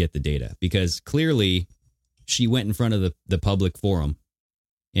to get the data. Because clearly she went in front of the public forum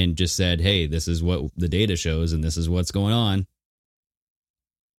and just said, hey, this is what the data shows and this is what's going on.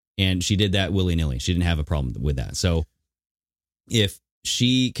 And she did that willy-nilly. She didn't have a problem with that. So if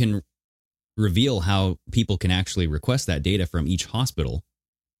she can reveal how people can actually request that data from each hospital,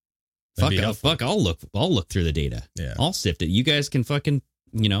 I'll look through the data. Yeah. I'll sift it. You guys can fucking,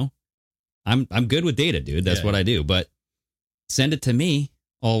 I'm good with data, dude. That's what I do. But send it to me.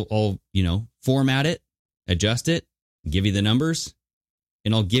 I'll format it, adjust it, give you the numbers,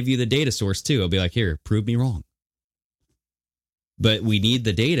 and I'll give you the data source too. I'll be like, here, prove me wrong. But we need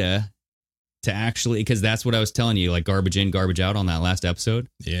the data to actually, because that's what I was telling you, like garbage in, garbage out on that last episode.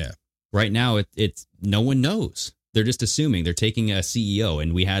 Yeah. Right now, it's no one knows. They're just assuming. They're taking a CEO,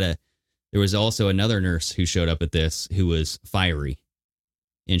 and there was also another nurse who showed up at this who was fiery.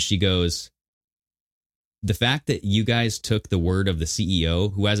 And she goes, the fact that you guys took the word of the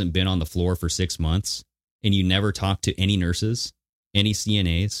CEO who hasn't been on the floor for 6 months and you never talked to any nurses, any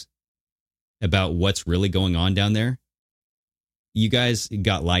CNAs about what's really going on down there, you guys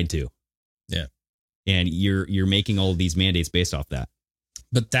got lied to. Yeah. And you're making all of these mandates based off that.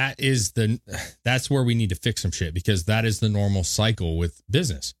 But that's where we need to fix some shit because that is the normal cycle with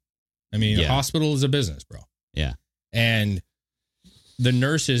business. I mean, a hospital is a business, bro. Yeah. And the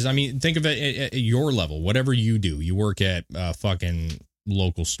nurses, I mean, think of it at your level, whatever you do. You work at a fucking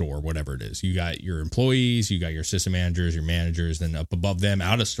local store, whatever it is. You got your employees, you got your assistant managers, your managers, then up above them,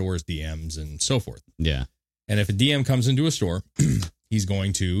 out of stores, DMs, and so forth. Yeah. And if a DM comes into a store, he's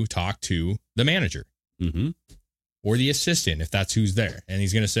going to talk to the manager or the assistant, if that's who's there. And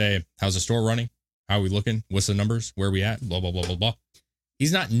he's going to say, how's the store running? How are we looking? What's the numbers? Where are we at? Blah, blah, blah, blah, blah.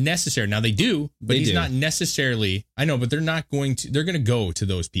 He's not necessary. Now they do, but he's not necessarily, I know, but they're not going to, they're going to go to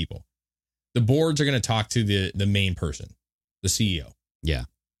those people. The boards are going to talk to the main person, the CEO. Yeah.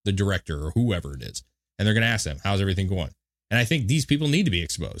 The director or whoever it is. And they're going to ask them, how's everything going? And I think these people need to be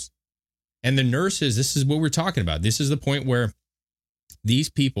exposed. And the nurses, this is what we're talking about. This is the point where these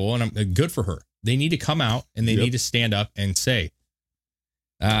people, and I'm good for her, they need to come out and they need to stand up and say,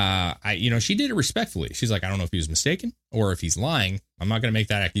 she did it respectfully. She's like, I don't know if he was mistaken or if he's lying. I'm not going to make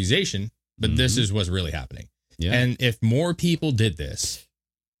that accusation, but this is what's really happening. Yeah. And if more people did this,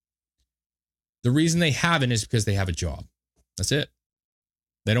 the reason they haven't is because they have a job. That's it.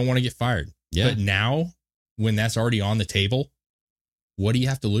 They don't want to get fired. Yeah. But now, when that's already on the table, what do you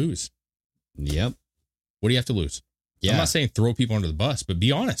have to lose? Yep. What do you have to lose? Yeah. I'm not saying throw people under the bus, but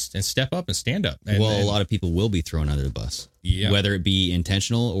be honest and step up and stand up. And, a lot of people will be thrown under the bus. Yeah. Whether it be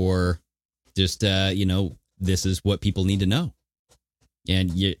intentional or just, this is what people need to know.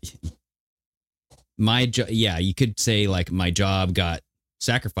 And you could say like my job got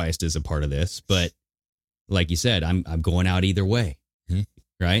sacrificed as a part of this, but like you said, I'm going out either way.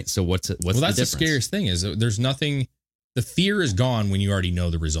 Right. So what's the difference? That's the scariest thing is there's nothing. The fear is gone when you already know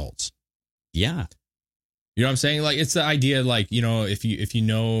the results. Yeah. You know what I'm saying? Like, it's the idea, like, if you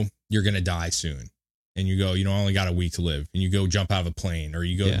know you're going to die soon and you go, I only got a week to live, and you go jump out of a plane or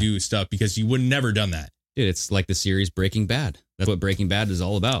you go do stuff because you would never done that. Dude, it's like the series Breaking Bad. That's what Breaking Bad is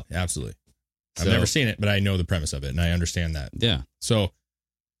all about. Absolutely. I've never seen it, but I know the premise of it and I understand that. Yeah. So,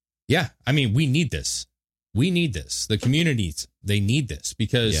 yeah, I mean, we need this. We need this. The communities, they need this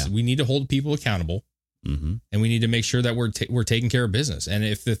because we need to hold people accountable and we need to make sure that we're taking care of business. And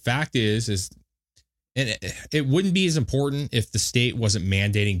if the fact is and it wouldn't be as important if the state wasn't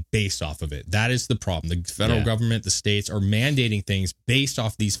mandating based off of it. That is the problem. The federal government, the states are mandating things based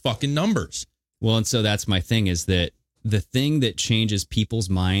off these fucking numbers. Well, and so that's my thing is that the thing that changes people's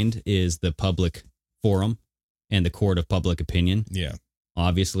mind is the public forum and the court of public opinion. Yeah.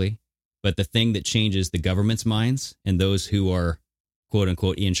 Obviously. But the thing that changes the government's minds and those who are quote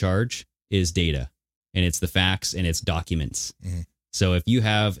unquote in charge is data, and it's the facts and it's documents. So if you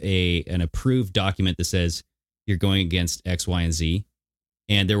have an approved document that says you're going against X, Y, and Z,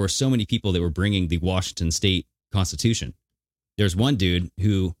 and there were so many people that were bringing the Washington State Constitution. There's one dude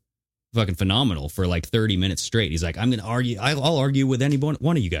who fucking phenomenal for like 30 minutes straight. He's like, I'm going to argue. I'll argue with any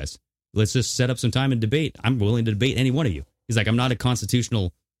one of you guys. Let's just set up some time and debate. I'm willing to debate any one of you. He's like, I'm not a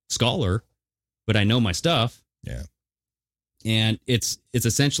constitutional scholar, but I know my stuff. Yeah. And it's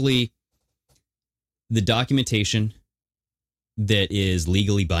essentially the documentation that is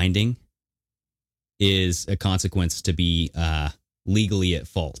legally binding is a consequence to be legally at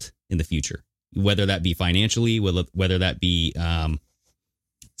fault in the future, whether that be financially, whether that be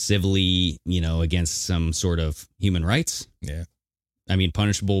civilly, against some sort of human rights. Yeah. I mean,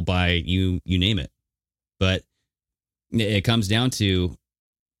 punishable by you name it. But it comes down to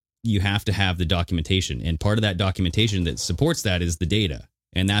you have to have the documentation. And part of that documentation that supports that is the data.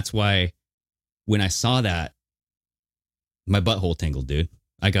 And that's why when I saw that, my butthole tingled, dude.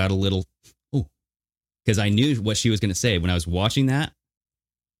 I got a little, because I knew what she was going to say. When I was watching that,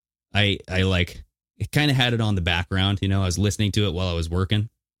 I it kind of had it on the background. I was listening to it while I was working.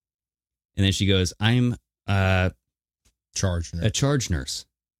 And then she goes, I'm a charge nurse.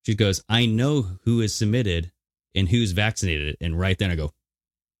 She goes, I know who is submitted and who's vaccinated. And right then I go,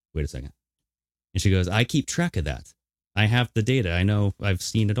 wait a second. And she goes, I keep track of that. I have the data. I know I've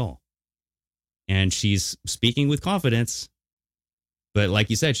seen it all. And she's speaking with confidence. But like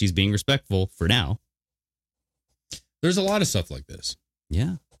you said, she's being respectful for now. There's a lot of stuff like this.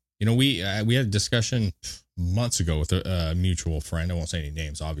 Yeah. We had a discussion months ago with a mutual friend. I won't say any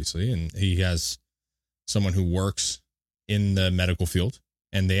names, obviously. And he has someone who works in the medical field.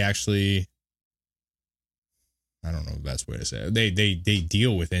 And they actually, I don't know the best way to say it. They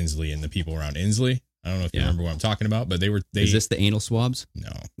deal with Inslee and the people around Inslee. I don't know if you remember what I'm talking about, but is this the anal swabs?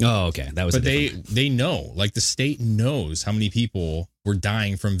 No. Oh, okay. That was. But they know, like the state knows how many people were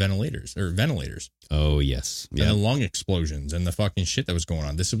dying from ventilators. Oh yes. Yeah. And the lung explosions and the fucking shit that was going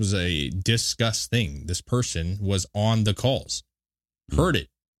on. This was a discussed thing. This person was on the calls, heard it,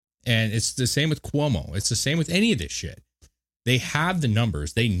 and it's the same with Cuomo. It's the same with any of this shit. They have the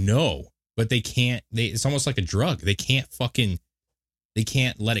numbers. They know, but they can't. It's almost like a drug. They can't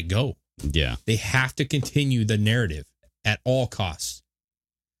let it go. Yeah. They have to continue the narrative at all costs.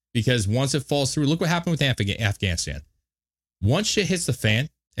 Because once it falls through, look what happened with Afghanistan. Once shit hits the fan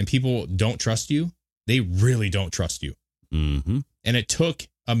and people don't trust you, They really don't trust you. Mm-hmm. And it took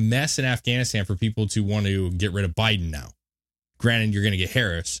a mess in Afghanistan for people to want to get rid of Biden now. Granted, you're going to get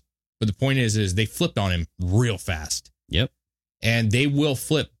Harris, but the point is they flipped on him real fast. Yep. And they will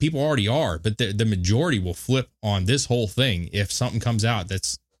flip. People already are, but the majority will flip on this whole thing if something comes out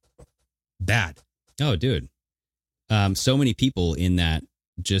that's bad. Oh, dude. So many people in that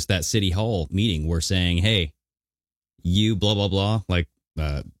city hall meeting were saying, hey, you blah, blah, blah, like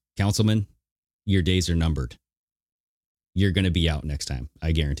councilman, your days are numbered. You're going to be out next time.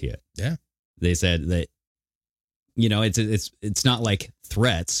 I guarantee it. Yeah. They said that, it's not like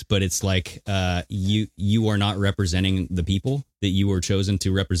threats, but it's like you are not representing the people that you were chosen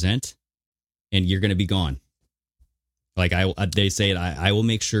to represent, and you're going to be gone. Like they say, I will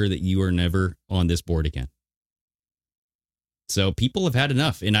make sure that you are never on this board again. So people have had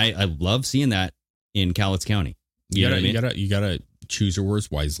enough, and I love seeing that in Cowlitz County. You know what I mean? You gotta choose your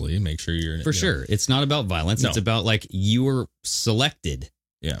words wisely and make sure you're for sure. It's not about violence. No. It's about like you were selected,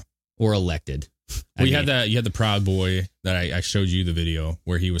 or elected. Well, you had the Proud Boy that I showed you the video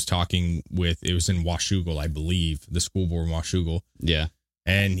where he was talking with. It was in Washougal, I believe, the school board in Washougal. Yeah,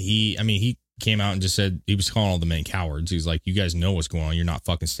 and he came out and just said he was calling all the men cowards. He's like, you guys know what's going on. You're not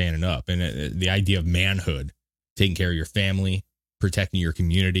fucking standing up. And the idea of manhood, taking care of your family, protecting your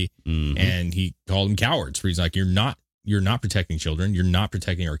community. Mm-hmm. And he called them cowards. Where he's like, you're not protecting children. You're not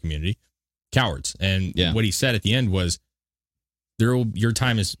protecting our community. Cowards. And what he said at the end was, your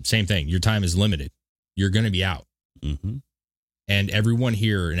time is same thing. Your time is limited. You're going to be out. Mm-hmm. And everyone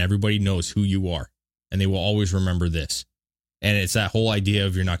here and everybody knows who you are. And they will always remember this. And it's that whole idea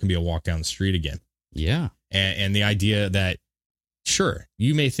of you're not going to be able to walk down the street again. Yeah. And the idea that, sure,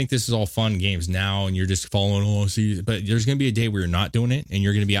 you may think this is all fun games now and you're just following along, but there's going to be a day where you're not doing it and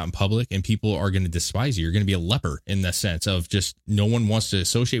you're going to be out in public and people are going to despise you. You're going to be a leper in the sense of just no one wants to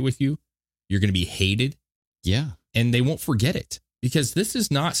associate with you. You're going to be hated. Yeah. And they won't forget it because this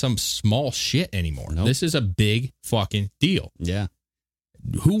is not some small shit anymore. Nope. This is a big fucking deal. Yeah.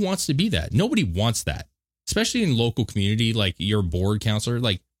 Who wants to be that? Nobody wants that. Especially in local community, like your board counselor,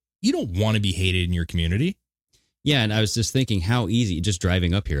 like you don't want to be hated in your community. Yeah. And I was just thinking how easy, just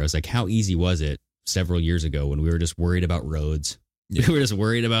driving up here, I was like, how easy was it several years ago when we were just worried about roads? Yeah. We were just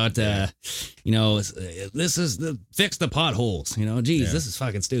worried about, this is fix the potholes, geez, this is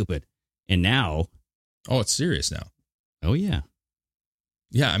fucking stupid. And now. Oh, it's serious now. Oh, yeah.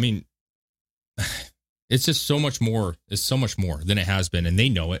 Yeah. I mean, it's just so much more. It's so much more than it has been. And they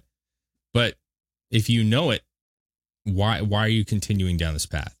know it. But if you know it, why are you continuing down this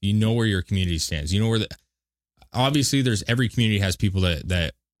path? You know where your community stands. You know where obviously every community has people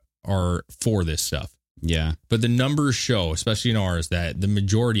that are for this stuff. Yeah. But the numbers show, especially in ours, that the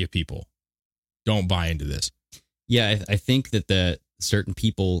majority of people don't buy into this. Yeah. I think that the certain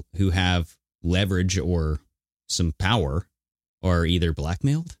people who have leverage or some power are either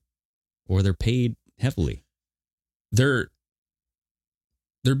blackmailed or they're paid heavily. They're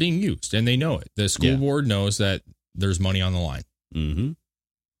being used and they know it. The school board knows that there's money on the line. Mm-hmm.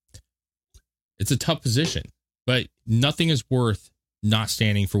 It's a tough position, but nothing is worth not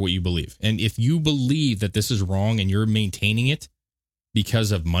standing for what you believe. And if you believe that this is wrong and you're maintaining it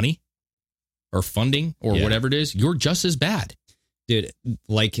because of money or funding or whatever it is, you're just as bad. Dude,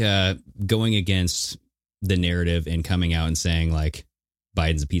 like going against the narrative and coming out and saying like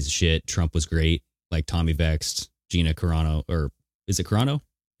Biden's a piece of shit, Trump was great, like Tommy Vext, Gina Carano, or is it Carano?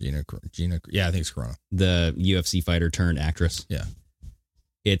 Gina, yeah, I think it's Carano. The UFC fighter turned actress. Yeah.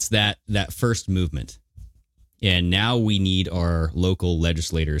 It's that first movement. And now we need our local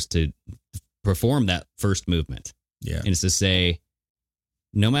legislators to perform that first movement. Yeah. And it's to say,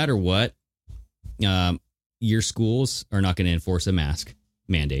 no matter what, your schools are not going to enforce a mask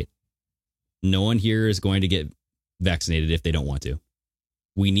mandate. No one here is going to get vaccinated if they don't want to.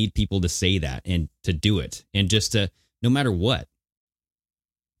 We need people to say that and to do it. And just to, no matter what,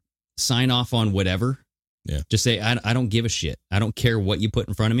 sign off on whatever. Yeah. Just say, I don't give a shit. I don't care what you put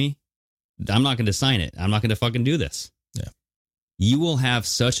in front of me. I'm not going to sign it. I'm not going to fucking do this. Yeah. You will have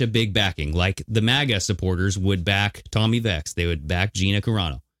such a big backing. Like the MAGA supporters would back Tommy Vext. They would back Gina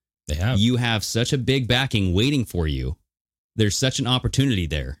Carano. They have. You have such a big backing waiting for you. There's such an opportunity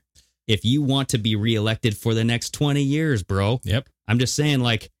there. If you want to be reelected for the next 20 years, bro. Yep. I'm just saying,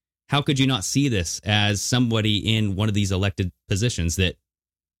 like, how could you not see this as somebody in one of these elected positions that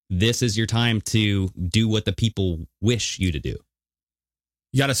this is your time to do what the people wish you to do?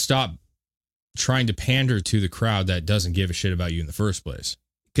 You got to stop trying to pander to the crowd that doesn't give a shit about you in the first place.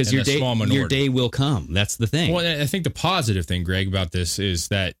 Because your day will come. That's the thing. Well, I think the positive thing, Greg, about this is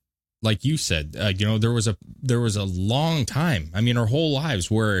that, like you said, there was a long time. I mean, our whole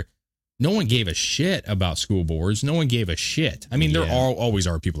lives where no one gave a shit about school boards. No one gave a shit. I mean, there always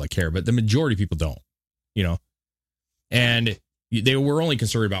are people that care, but the majority of people don't, you know. And they were only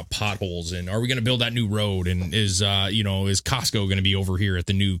concerned about potholes and are we going to build that new road and is Costco going to be over here at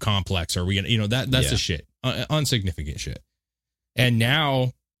the new complex? Are we going to, that's the shit, insignificant shit. And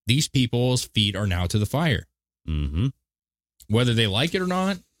now these people's feet are now to the fire. Mm-hmm. Whether they like it or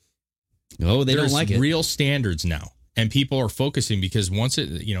not. No, they don't like it. Real standards now. And people are focusing because once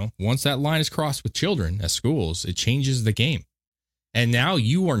that line is crossed with children at schools, it changes the game. And now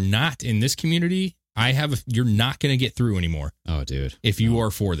you are not in this community. You're not going to get through anymore. Oh, dude. If you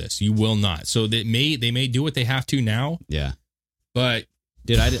are for this, you will not. So they may do what they have to now. Yeah. But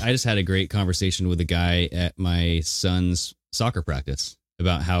dude, I just had a great conversation with a guy at my son's soccer practice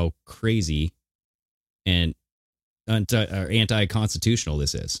about how crazy and anti-constitutional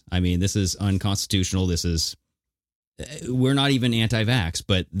this is. I mean, this is unconstitutional. We're not even anti-vax,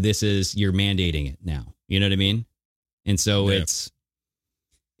 but you're mandating it now. You know what I mean? And so it's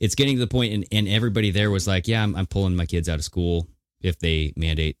getting to the point, and everybody there was like, yeah, I'm pulling my kids out of school if they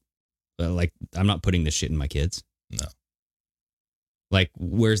mandate. Like, I'm not putting this shit in my kids. No. Like,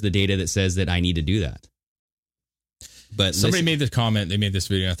 where's the data that says that I need to do that? But somebody made this comment. They made this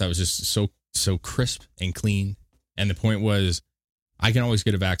video. I thought it was just so crisp and clean. And the point was, I can always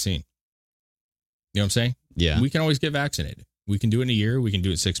get a vaccine. You know what I'm saying? Yeah. We can always get vaccinated. We can do it in a year. We can do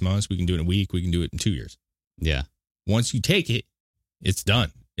it in 6 months. We can do it in a week. We can do it in 2 years. Yeah. Once you take it, it's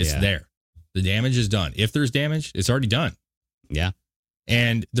done. It's there. The damage is done. If there's damage, it's already done. Yeah.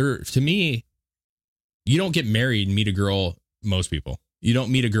 And to me, you don't get married and meet a girl. Most people, you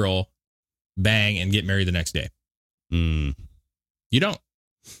don't meet a girl, bang, and get married the next day. You don't.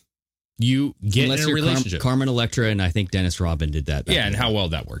 You get Unless in a relationship. Carmen Electra and I think Dennis Rodman did that. Yeah, and how well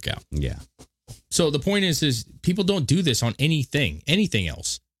that work out. Yeah. So the point is people don't do this on anything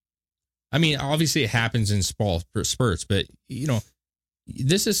else. I mean, obviously it happens in small spurts, but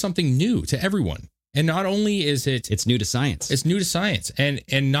this is something new to everyone. And not only is it's new to science. It's new to science.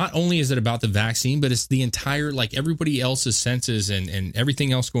 And not only is it about the vaccine, but it's the entire, like everybody else's senses and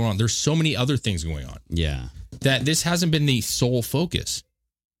everything else going on. There's so many other things going on. Yeah. That this hasn't been the sole focus,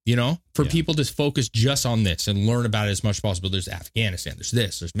 for people to focus just on this and learn about it as much as possible. There's Afghanistan,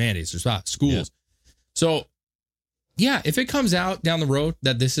 there's mandates, there's schools. Yeah. So, yeah, if it comes out down the road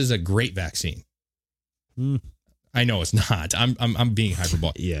that this is a great vaccine, I know it's not. I'm being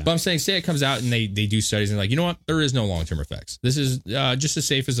hyperbolic. Yeah. But I'm saying, say it comes out and they do studies and like, you know what? There is no long-term effects. This is just as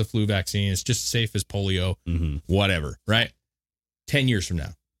safe as a flu vaccine. It's just as safe as polio, whatever, right? 10 years from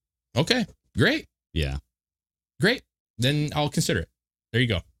now. Okay, great. Yeah. Great. Then I'll consider it. There you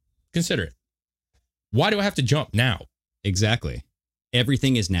go. Consider it. Why do I have to jump now? Exactly.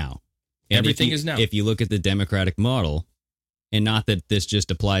 Everything is now. And everything is now. If you look at the Democratic model, and not that this just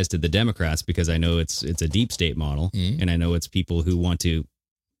applies to the Democrats, because I know it's a deep state model, and I know it's people who want to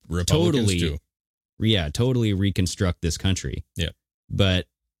totally reconstruct this country. Yeah. But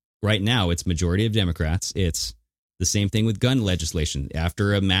right now, it's majority of Democrats. It's the same thing with gun legislation.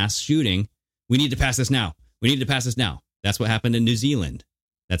 After a mass shooting, we need to pass this now. We need to pass this now. That's what happened in New Zealand.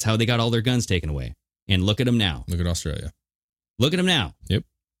 That's how they got all their guns taken away. And look at them now. Look at Australia. Look at them now. Yep.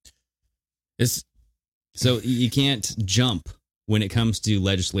 So you can't jump when it comes to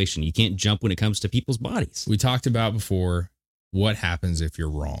legislation. You can't jump when it comes to people's bodies. We talked about before what happens if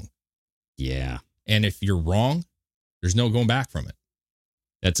you're wrong. Yeah. And if you're wrong, there's no going back from it.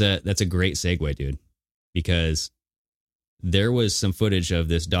 That's a great segue, dude, because there was some footage of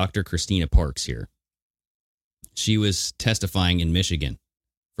this Dr. Christina Parks here. She was testifying in Michigan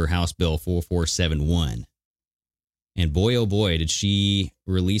for House Bill 4471. And boy, oh boy, did she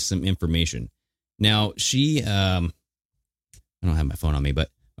release some information. Now, she, I don't have my phone on me, but,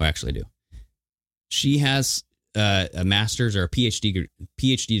 actually I do. She has a master's or a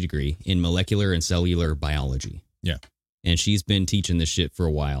PhD degree in molecular and cellular biology. Yeah. And she's been teaching this shit for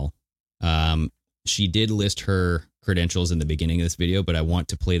a while. She did list her credentials in the beginning of this video, but I want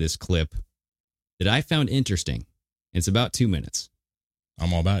to play this clip that I found interesting. It's about 2 minutes.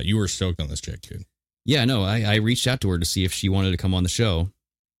 I'm all about it. You were stoked on this chick, dude. Yeah, no, I reached out to her to see if she wanted to come on the show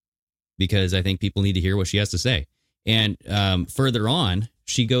because I think people need to hear what she has to say. And further on,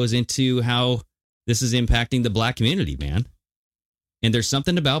 she goes into how this is impacting the black community, man. And there's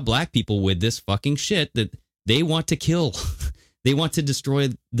something about black people with this fucking shit that they want to kill. They want to destroy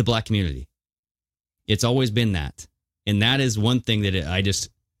the black community. It's always been that. And that is one thing that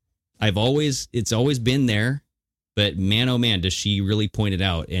it's always been there. But man, oh man, does she really point it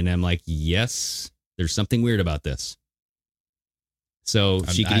out? And I'm like, yes, there's something weird about this. So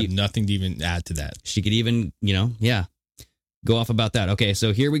I have nothing to even add to that. She could even, yeah. go off about that. Okay,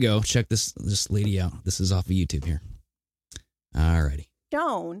 so here we go. Check this lady out. This is off of YouTube here. All righty.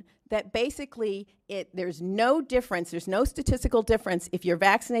 Shown that basically there's no difference, there's no statistical difference if you're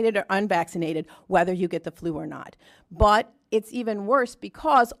vaccinated or unvaccinated, whether you get the flu or not. But it's even worse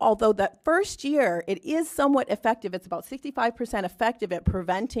because although that first year it is somewhat effective, it's about 65% effective at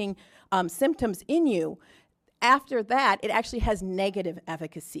preventing symptoms in you, after that, it actually has negative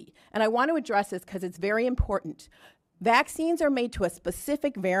efficacy. And I want to address this because it's very important. Vaccines are made to a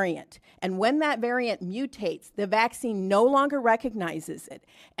specific variant, and when that variant mutates, the vaccine no longer recognizes it.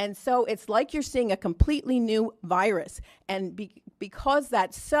 And so it's like you're seeing a completely new virus. And because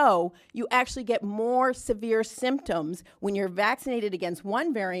that's so, you actually get more severe symptoms when you're vaccinated against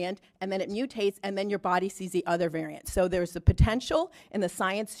one variant, and then it mutates, and then your body sees the other variant. So there's the potential, and the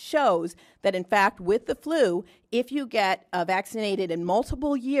science shows that, in fact, with the flu, if you get vaccinated in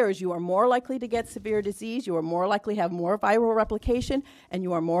multiple years, you are more likely to get severe disease, you are more likely to have more viral replication, and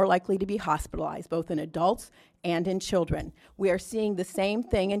you are more likely to be hospitalized, both in adults and in children. We are seeing the same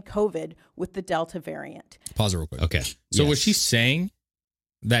thing in COVID with the Delta variant. Pause it real quick. Okay. So was she saying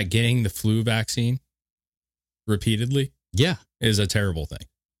that getting the flu vaccine repeatedly is a terrible thing?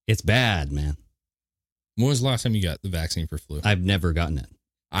 It's bad, man. When was the last time you got the vaccine for flu? I've never gotten it.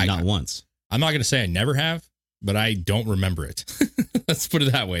 Not once. I'm not going to say I never have, but I don't remember it. Let's put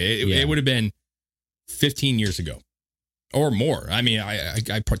it that way. It would have been 15 years ago or more. I mean,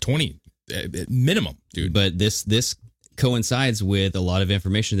 I put 20 minimum, dude. But this coincides with a lot of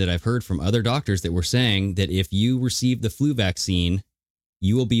information that I've heard from other doctors that were saying that if you receive the flu vaccine,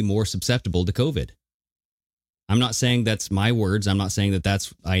 you will be more susceptible to COVID. I'm not saying that's my words. I'm not saying that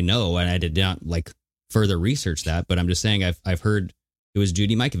that's, I know, and I did not further research that, but I'm just saying I've heard. It was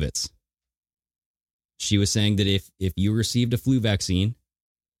Judy Mikovits. She was saying that if you received a flu vaccine,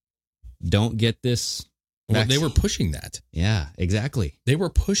 don't get this vaccine. Well, they were pushing that. Yeah, exactly. They were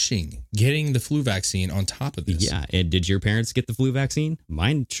pushing getting the flu vaccine on top of this. Yeah, and did your parents get the flu vaccine?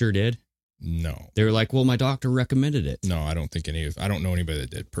 Mine sure did. No. They were like, well, my doctor recommended it. No, I don't think I don't know anybody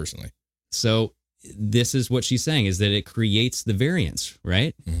that did personally. So this is what she's saying, is that it creates the variants,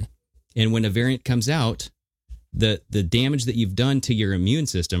 right? Mm-hmm. And when a variant comes out, the damage that you've done to your immune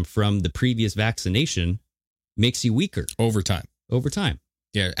system from the previous vaccination makes you weaker. Over time.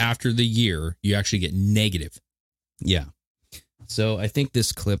 Yeah, after the year, you actually get negative. Yeah. So I think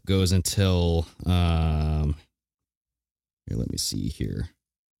this clip goes until, here, let me see here.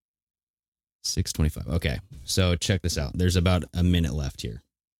 6:25. Okay. So check this out. There's about a minute left here.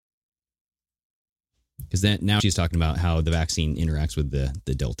 Because then now she's talking about how the vaccine interacts with the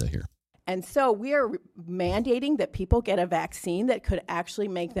Delta here. And so we are mandating that people get a vaccine that could actually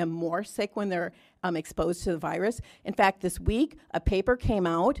make them more sick when they're exposed to the virus. In fact, this week, a paper came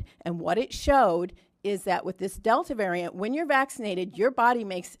out, and what it showed is that with this Delta variant, when you're vaccinated, your body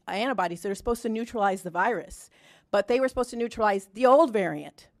makes antibodies that are supposed to neutralize the virus. But they were supposed to neutralize the old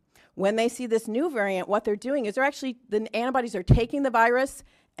variant. When they see this new variant, what they're doing is the antibodies are taking the virus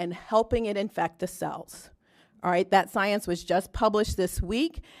and helping it infect the cells. All right, that science was just published this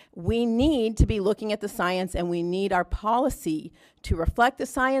week. We need to be looking at the science, and we need our policy to reflect the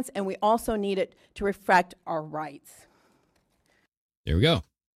science, and we also need it to reflect our rights. There we go.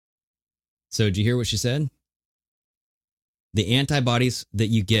 So did you hear what she said? The antibodies that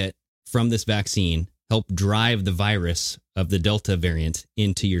you get from this vaccine help drive the virus of the Delta variant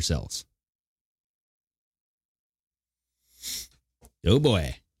into your cells. Oh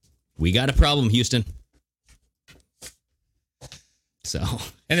boy, we got a problem, Houston. So,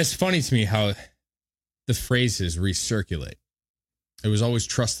 and it's funny to me how the phrases recirculate. It was always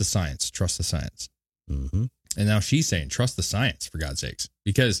trust the science, trust the science. Mm-hmm. And now she's saying trust the science, for God's sakes,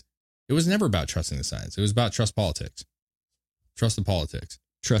 because it was never about trusting the science. It was about trust politics. Trust the politics.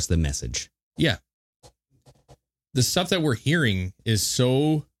 Trust the message. Yeah. The stuff that we're hearing is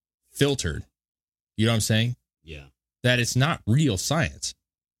so filtered. You know what I'm saying? Yeah. That it's not real science.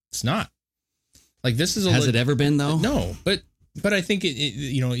 It's not. Like this is Has it ever been though? No, but I think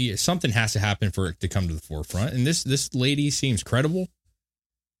it something has to happen for it to come to the forefront. And this lady seems credible.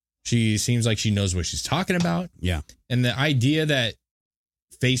 She seems like she knows what she's talking about. Yeah. And the idea that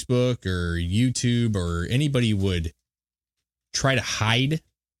Facebook or YouTube or anybody would try to hide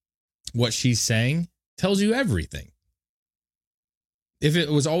what she's saying tells you everything. If it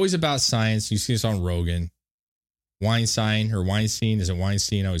was always about science, you see this on Rogan, Weinstein. Is it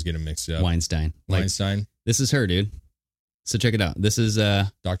Weinstein? I always get them mixed up. Weinstein. This is her, dude. So check it out. This is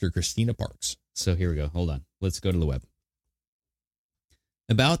Dr. Christina Parks. So here we go. Hold on. Let's go to the web.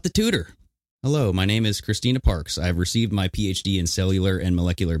 About the tutor. Hello, my name is Christina Parks. I've received my PhD in cellular and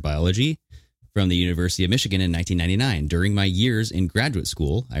molecular biology. from the University of Michigan in 1999. During my years in graduate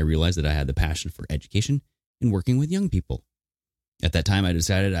school, I realized that I had the passion for education and working with young people. At that time, I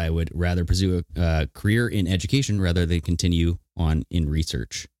decided I would rather pursue a career in education rather than continue on in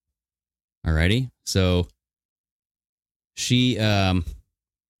research. Alrighty. So she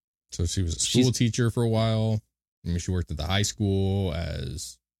So she was a school teacher for a while. I mean, she worked at the high school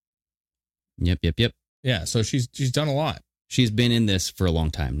as. Yep. Yeah, so she's done a lot. She's been in this for a long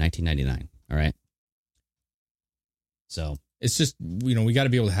time, 1999. All right. So it's just, we got to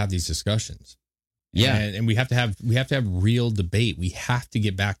be able to have these discussions. Yeah. And we have to have real debate. We have to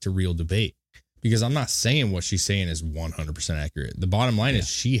get back to real debate, because I'm not saying what she's saying is 100% accurate. The bottom line is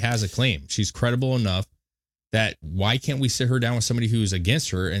she has a claim. She's credible enough that why can't we sit her down with somebody who's against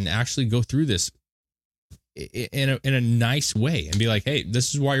her and actually go through this in a nice way and be like, hey,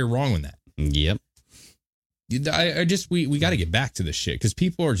 this is why you're wrong with that. Yep. We got to get back to this shit, because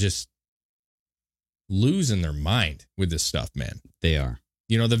people are just losing their mind with this stuff, man. They are.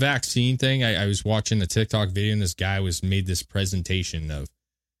 The vaccine thing, I was watching the TikTok video and this guy made this presentation of,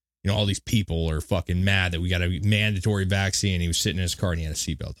 all these people are fucking mad that we got a mandatory vaccine. He was sitting in his car and he had a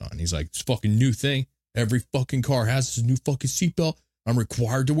seatbelt on. He's like, it's a fucking new thing. Every fucking car has this new fucking seatbelt. I'm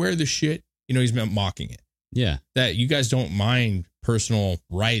required to wear this shit. He's mocking it. Yeah. That you guys don't mind personal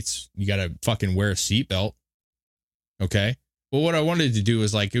rights. You got to fucking wear a seatbelt. Okay. Well, what I wanted to do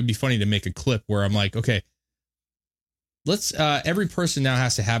is it would be funny to make a clip where I'm like, okay, let's, every person now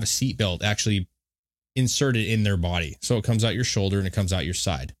has to have a seatbelt actually inserted in their body. So it comes out your shoulder and it comes out your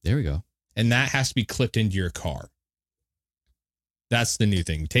side. There we go. And that has to be clipped into your car. That's the new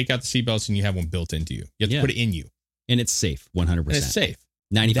thing. Take out the seatbelts and you have one built into you. You have to put it in you. And it's safe, 100%. And it's safe.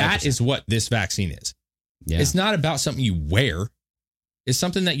 95%. That is what this vaccine is. Yeah. It's not about something you wear. It's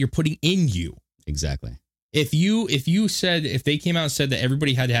something that you're putting in you. Exactly. If they came out and said that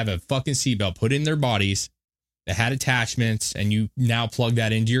everybody had to have a fucking seatbelt put in their bodies that had attachments, and you now plug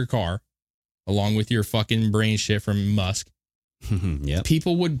that into your car along with your fucking brain shit from Musk, yep.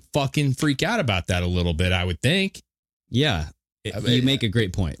 People would fucking freak out about that a little bit, I would think. Yeah. You make a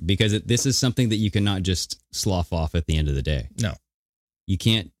great point, because this is something that you cannot just slough off at the end of the day. No. You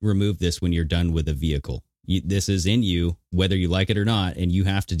can't remove this when you're done with a vehicle. This is in you, whether you like it or not, and you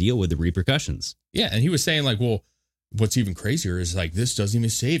have to deal with the repercussions. Yeah, and he was saying well, what's even crazier is this doesn't even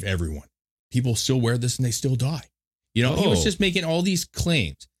save everyone. People still wear this and they still die. He was just making all these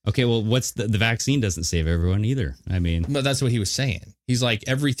claims. Okay, well, what's the vaccine doesn't save everyone either. I mean, but that's what he was saying. He's like,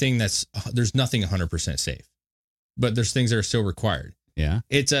 everything there's nothing 100% safe, but there's things that are still required. Yeah,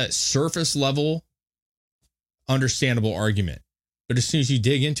 it's a surface level, understandable argument, but as soon as you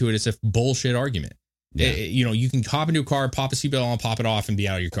dig into it, it's a bullshit argument. Yeah. You can hop into a car, pop a seatbelt on, pop it off, and be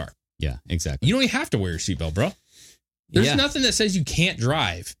out of your car. Yeah, exactly. You don't even have to wear your seatbelt, bro. There's nothing that says you can't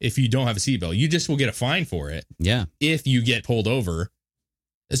drive if you don't have a seatbelt. You just will get a fine for it. Yeah. If you get pulled over.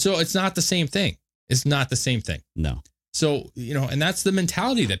 So it's not the same thing. It's not the same thing. No. So, and that's the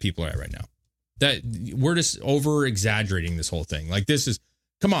mentality that people are at right now. That we're just over exaggerating this whole thing.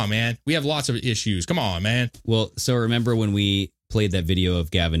 Come on, man. We have lots of issues. Come on, man. Well, so remember when we played that video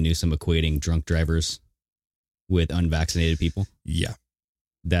of Gavin Newsom equating drunk drivers with unvaccinated people? Yeah.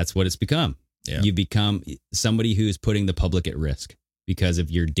 That's what it's become. Yeah. You become somebody who's putting the public at risk because of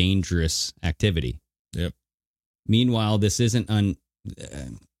your dangerous activity. Yep. Meanwhile, this isn't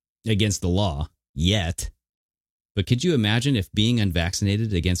against the law yet. But could you imagine if being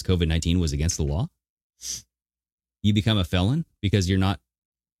unvaccinated against COVID-19 was against the law? You become a felon because you're not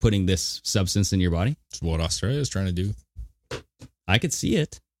putting this substance in your body? It's what Australia is trying to do. I could see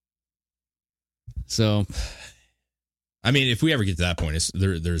it. So, I mean, if we ever get to that point,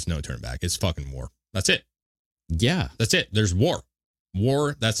 there's no turn back. It's fucking war. That's it. Yeah. That's it. There's war.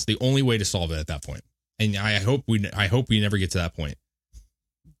 War, that's the only way to solve it at that point. And I hope we never get to that point.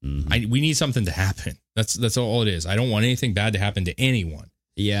 Mm-hmm. We need something to happen. That's all it is. I don't want anything bad to happen to anyone.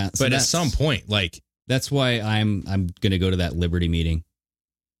 Yeah. So but at some point, that's why I'm going to go to that Liberty meeting.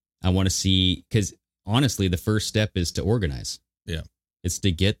 I want to see, because honestly, the first step is to organize. Yeah. It's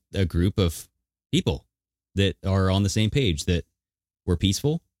to get a group of people that are on the same page, that we're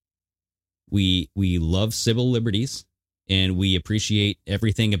peaceful. We love civil liberties, and we appreciate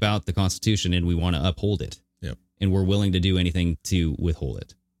everything about the Constitution, and we want to uphold it. Yep. And we're willing to do anything to withhold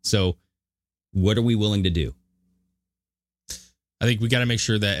it. So what are we willing to do? I think we got to make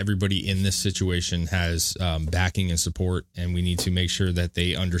sure that everybody in this situation has backing and support, and we need to make sure that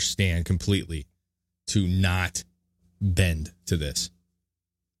they understand completely to not bend to this.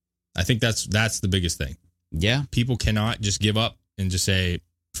 I think that's the biggest thing. Yeah. People cannot just give up and just say,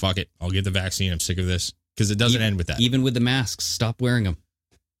 fuck it, I'll get the vaccine. I'm sick of this. Because it doesn't end with that. Even with the masks, stop wearing them.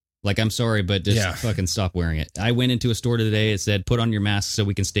 Like, I'm sorry, but just fucking stop wearing it. I went into a store today. It said, put on your mask so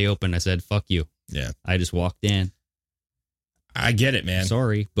we can stay open. I said, fuck you. Yeah. I just walked in. I get it, man.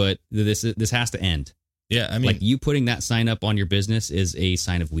 Sorry, but this has to end. Yeah, I mean, like, you putting that sign up on your business is a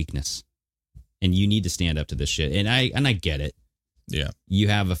sign of weakness, and you need to stand up to this shit. And I get it. Yeah, you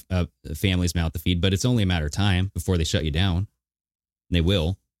have a family's mouth to feed, but it's only a matter of time before they shut you down. And they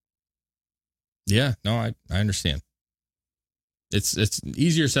will. Yeah, no, I understand. It's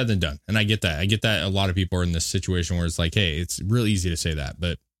easier said than done, and I get that. I get that a lot of people are in this situation where it's like, hey, it's real easy to say that,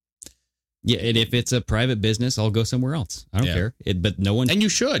 but. Yeah, and if it's a private business, I'll go somewhere else. I don't care. But no one, and you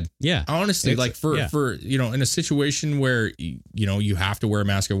should. Yeah, honestly, like for in a situation where you have to wear a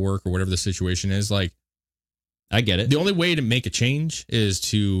mask at work or whatever the situation is, like, I get it. The only way to make a change is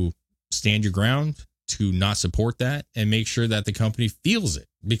to stand your ground, to not support that, and make sure that the company feels it,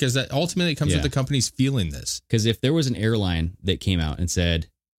 because that ultimately comes with the companies feeling this. Because if there was an airline that came out and said,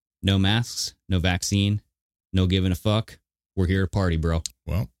 "No masks, no vaccine, no giving a fuck, we're here to party, bro."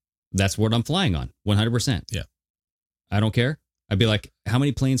 Well. That's what I'm flying on, 100%. Yeah. I don't care. I'd be like, how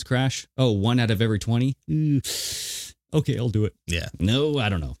many planes crash? Oh, 1 out of every 20? Okay, I'll do it. Yeah. No, I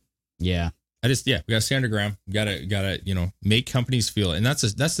don't know. Yeah. We got to stand our ground. We gotta, make companies feel it. And that's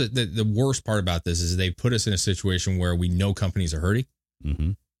the worst part about this is they put us in a situation where we know companies are hurting.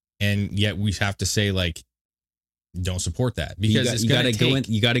 Mm-hmm. And yet we have to say, like, don't support that, because you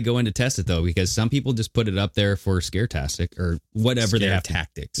got to go in to test it, though, because some people just put it up there for scare-tastic or whatever they have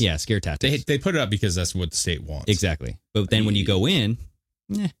tactics. Yeah, scare tactics. They put it up because that's what the state wants. Exactly. But then when you go in,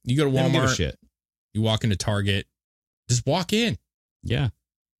 you go to Walmart, you walk into Target, just walk in. Yeah.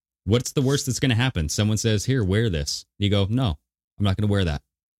 What's the worst that's going to happen? Someone says, "Here, wear this." You go, "No, I'm not going to wear that."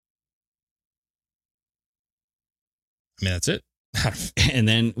 I mean, that's it. And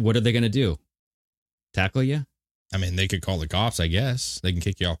then what are they going to do? Tackle you? I mean, they could call the cops, I guess. They can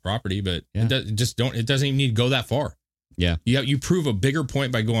kick you off property, but it doesn't even need to go that far. Yeah. You prove a bigger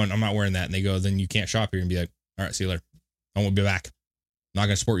point by going, "I'm not wearing that." And they go, "Then you can't shop here," and be like, "All right, see you later. I won't be back. I'm not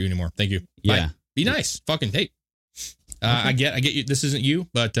going to support you anymore. Thank you." Yeah. Bye. Be nice. Fucking, hey. I get you. This isn't you,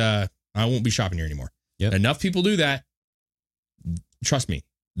 but I won't be shopping here anymore. Yep. Enough people do that. Trust me.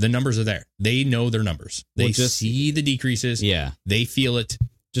 The numbers are there. They know their numbers. They see the decreases. Yeah. They feel it.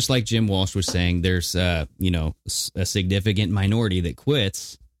 Just like Jim Walsh was saying, there's a significant minority that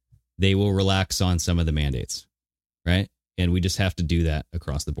quits. They will relax on some of the mandates, right? And we just have to do that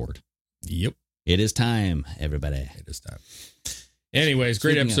across the board. Yep. It is time, everybody. It is time. Anyways,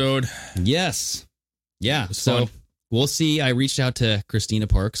 great episode. Yes. Yeah. So fun. We'll see. I reached out to Christina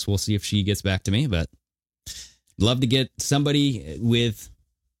Parks. We'll see if she gets back to me, but love to get somebody with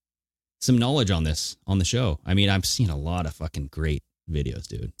some knowledge on this on the show. I mean, I've seen a lot of fucking great videos,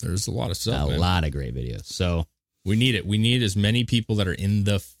 dude. There's a lot of stuff. A lot of great videos. So we need it. We need as many people that are in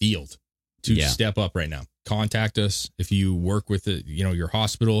the field to step up right now. Contact us if you work with your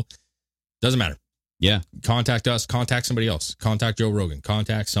hospital. Doesn't matter. Yeah. Contact us. Contact somebody else. Contact Joe Rogan.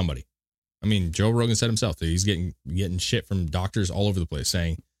 Contact somebody. I mean, Joe Rogan said himself that he's getting shit from doctors all over the place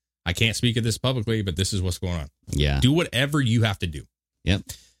saying, "I can't speak of this publicly, but this is what's going on." Yeah. Do whatever you have to do. Yep.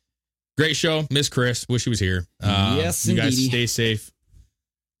 Great show. Miss Chris. Wish he was here. Yes, you guys indeedy. stay safe.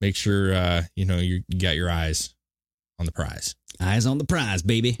 Make sure, you got your eyes on the prize. Eyes on the prize,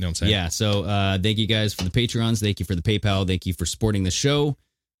 baby. You know what I'm saying? Yeah. So thank you guys for the Patreons. Thank you for the PayPal. Thank you for supporting the show.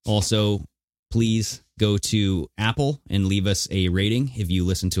 Also, please go to Apple and leave us a rating if you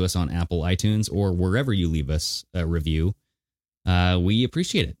listen to us on Apple iTunes or wherever you leave us a review. We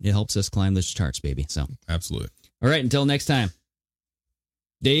appreciate it. It helps us climb those charts, baby. So absolutely. All right. Until next time,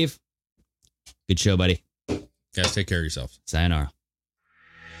 Dave, good show, buddy. Guys, take care of yourself. Sayonara.